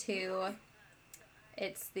listened to,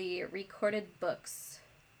 it's the Recorded Books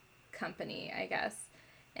Company, I guess,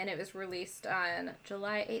 and it was released on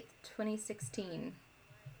July 8th, 2016.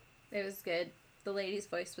 It was good. The lady's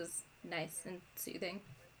voice was nice and soothing,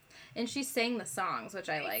 and she sang the songs, which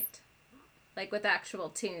I liked, like, with actual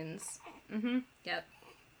tunes. Yep.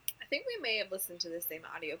 I think we may have listened to the same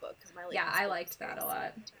audiobook, because my I liked that a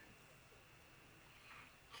lot.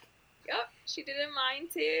 Yep, she didn't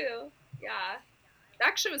mind too. Yeah. It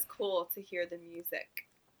actually was cool to hear the music.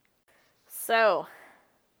 So,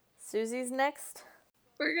 Susie's next.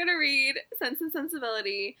 We're going to read Sense and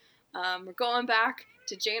Sensibility. We're going back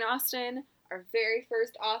to Jane Austen, our very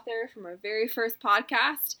first author from our very first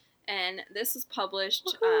podcast. And this was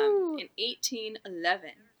published in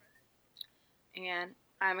 1811. And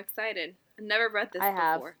I'm excited. I've never read this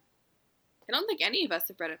before. I don't think any of us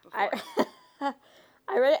have read it before.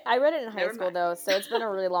 I read it in high school, though, so it's been a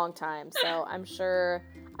really long time. So I'm sure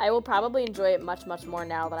I will probably enjoy it much, much more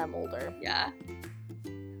now that I'm older. Yeah.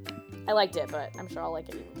 I liked it, but I'm sure I'll like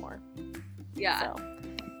it even more. Yeah. So,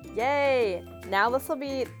 yay! Now this will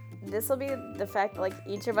be the fact that, like,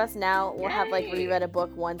 each of us now will have, like, reread a book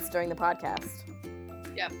once during the podcast.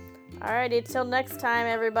 Yep. Alrighty, till next time,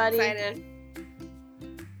 everybody. Excited.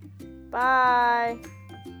 Bye.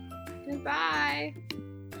 Goodbye.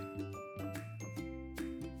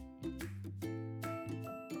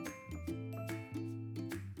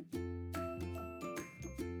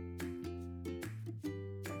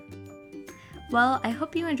 Well, I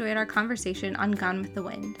hope you enjoyed our conversation on Gone with the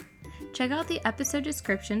Wind. Check out the episode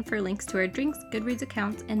description for links to our drinks, Goodreads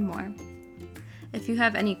accounts, and more. If you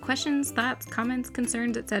have any questions, thoughts, comments,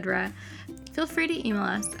 concerns, etc., feel free to email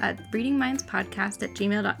us at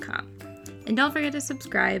readingmindspodcast@gmail.com. And don't forget to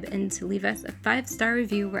subscribe and to leave us a 5-star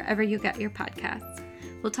review wherever you get your podcasts.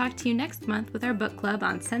 We'll talk to you next month with our book club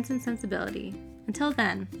on Sense and Sensibility. Until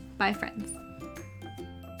then, bye friends.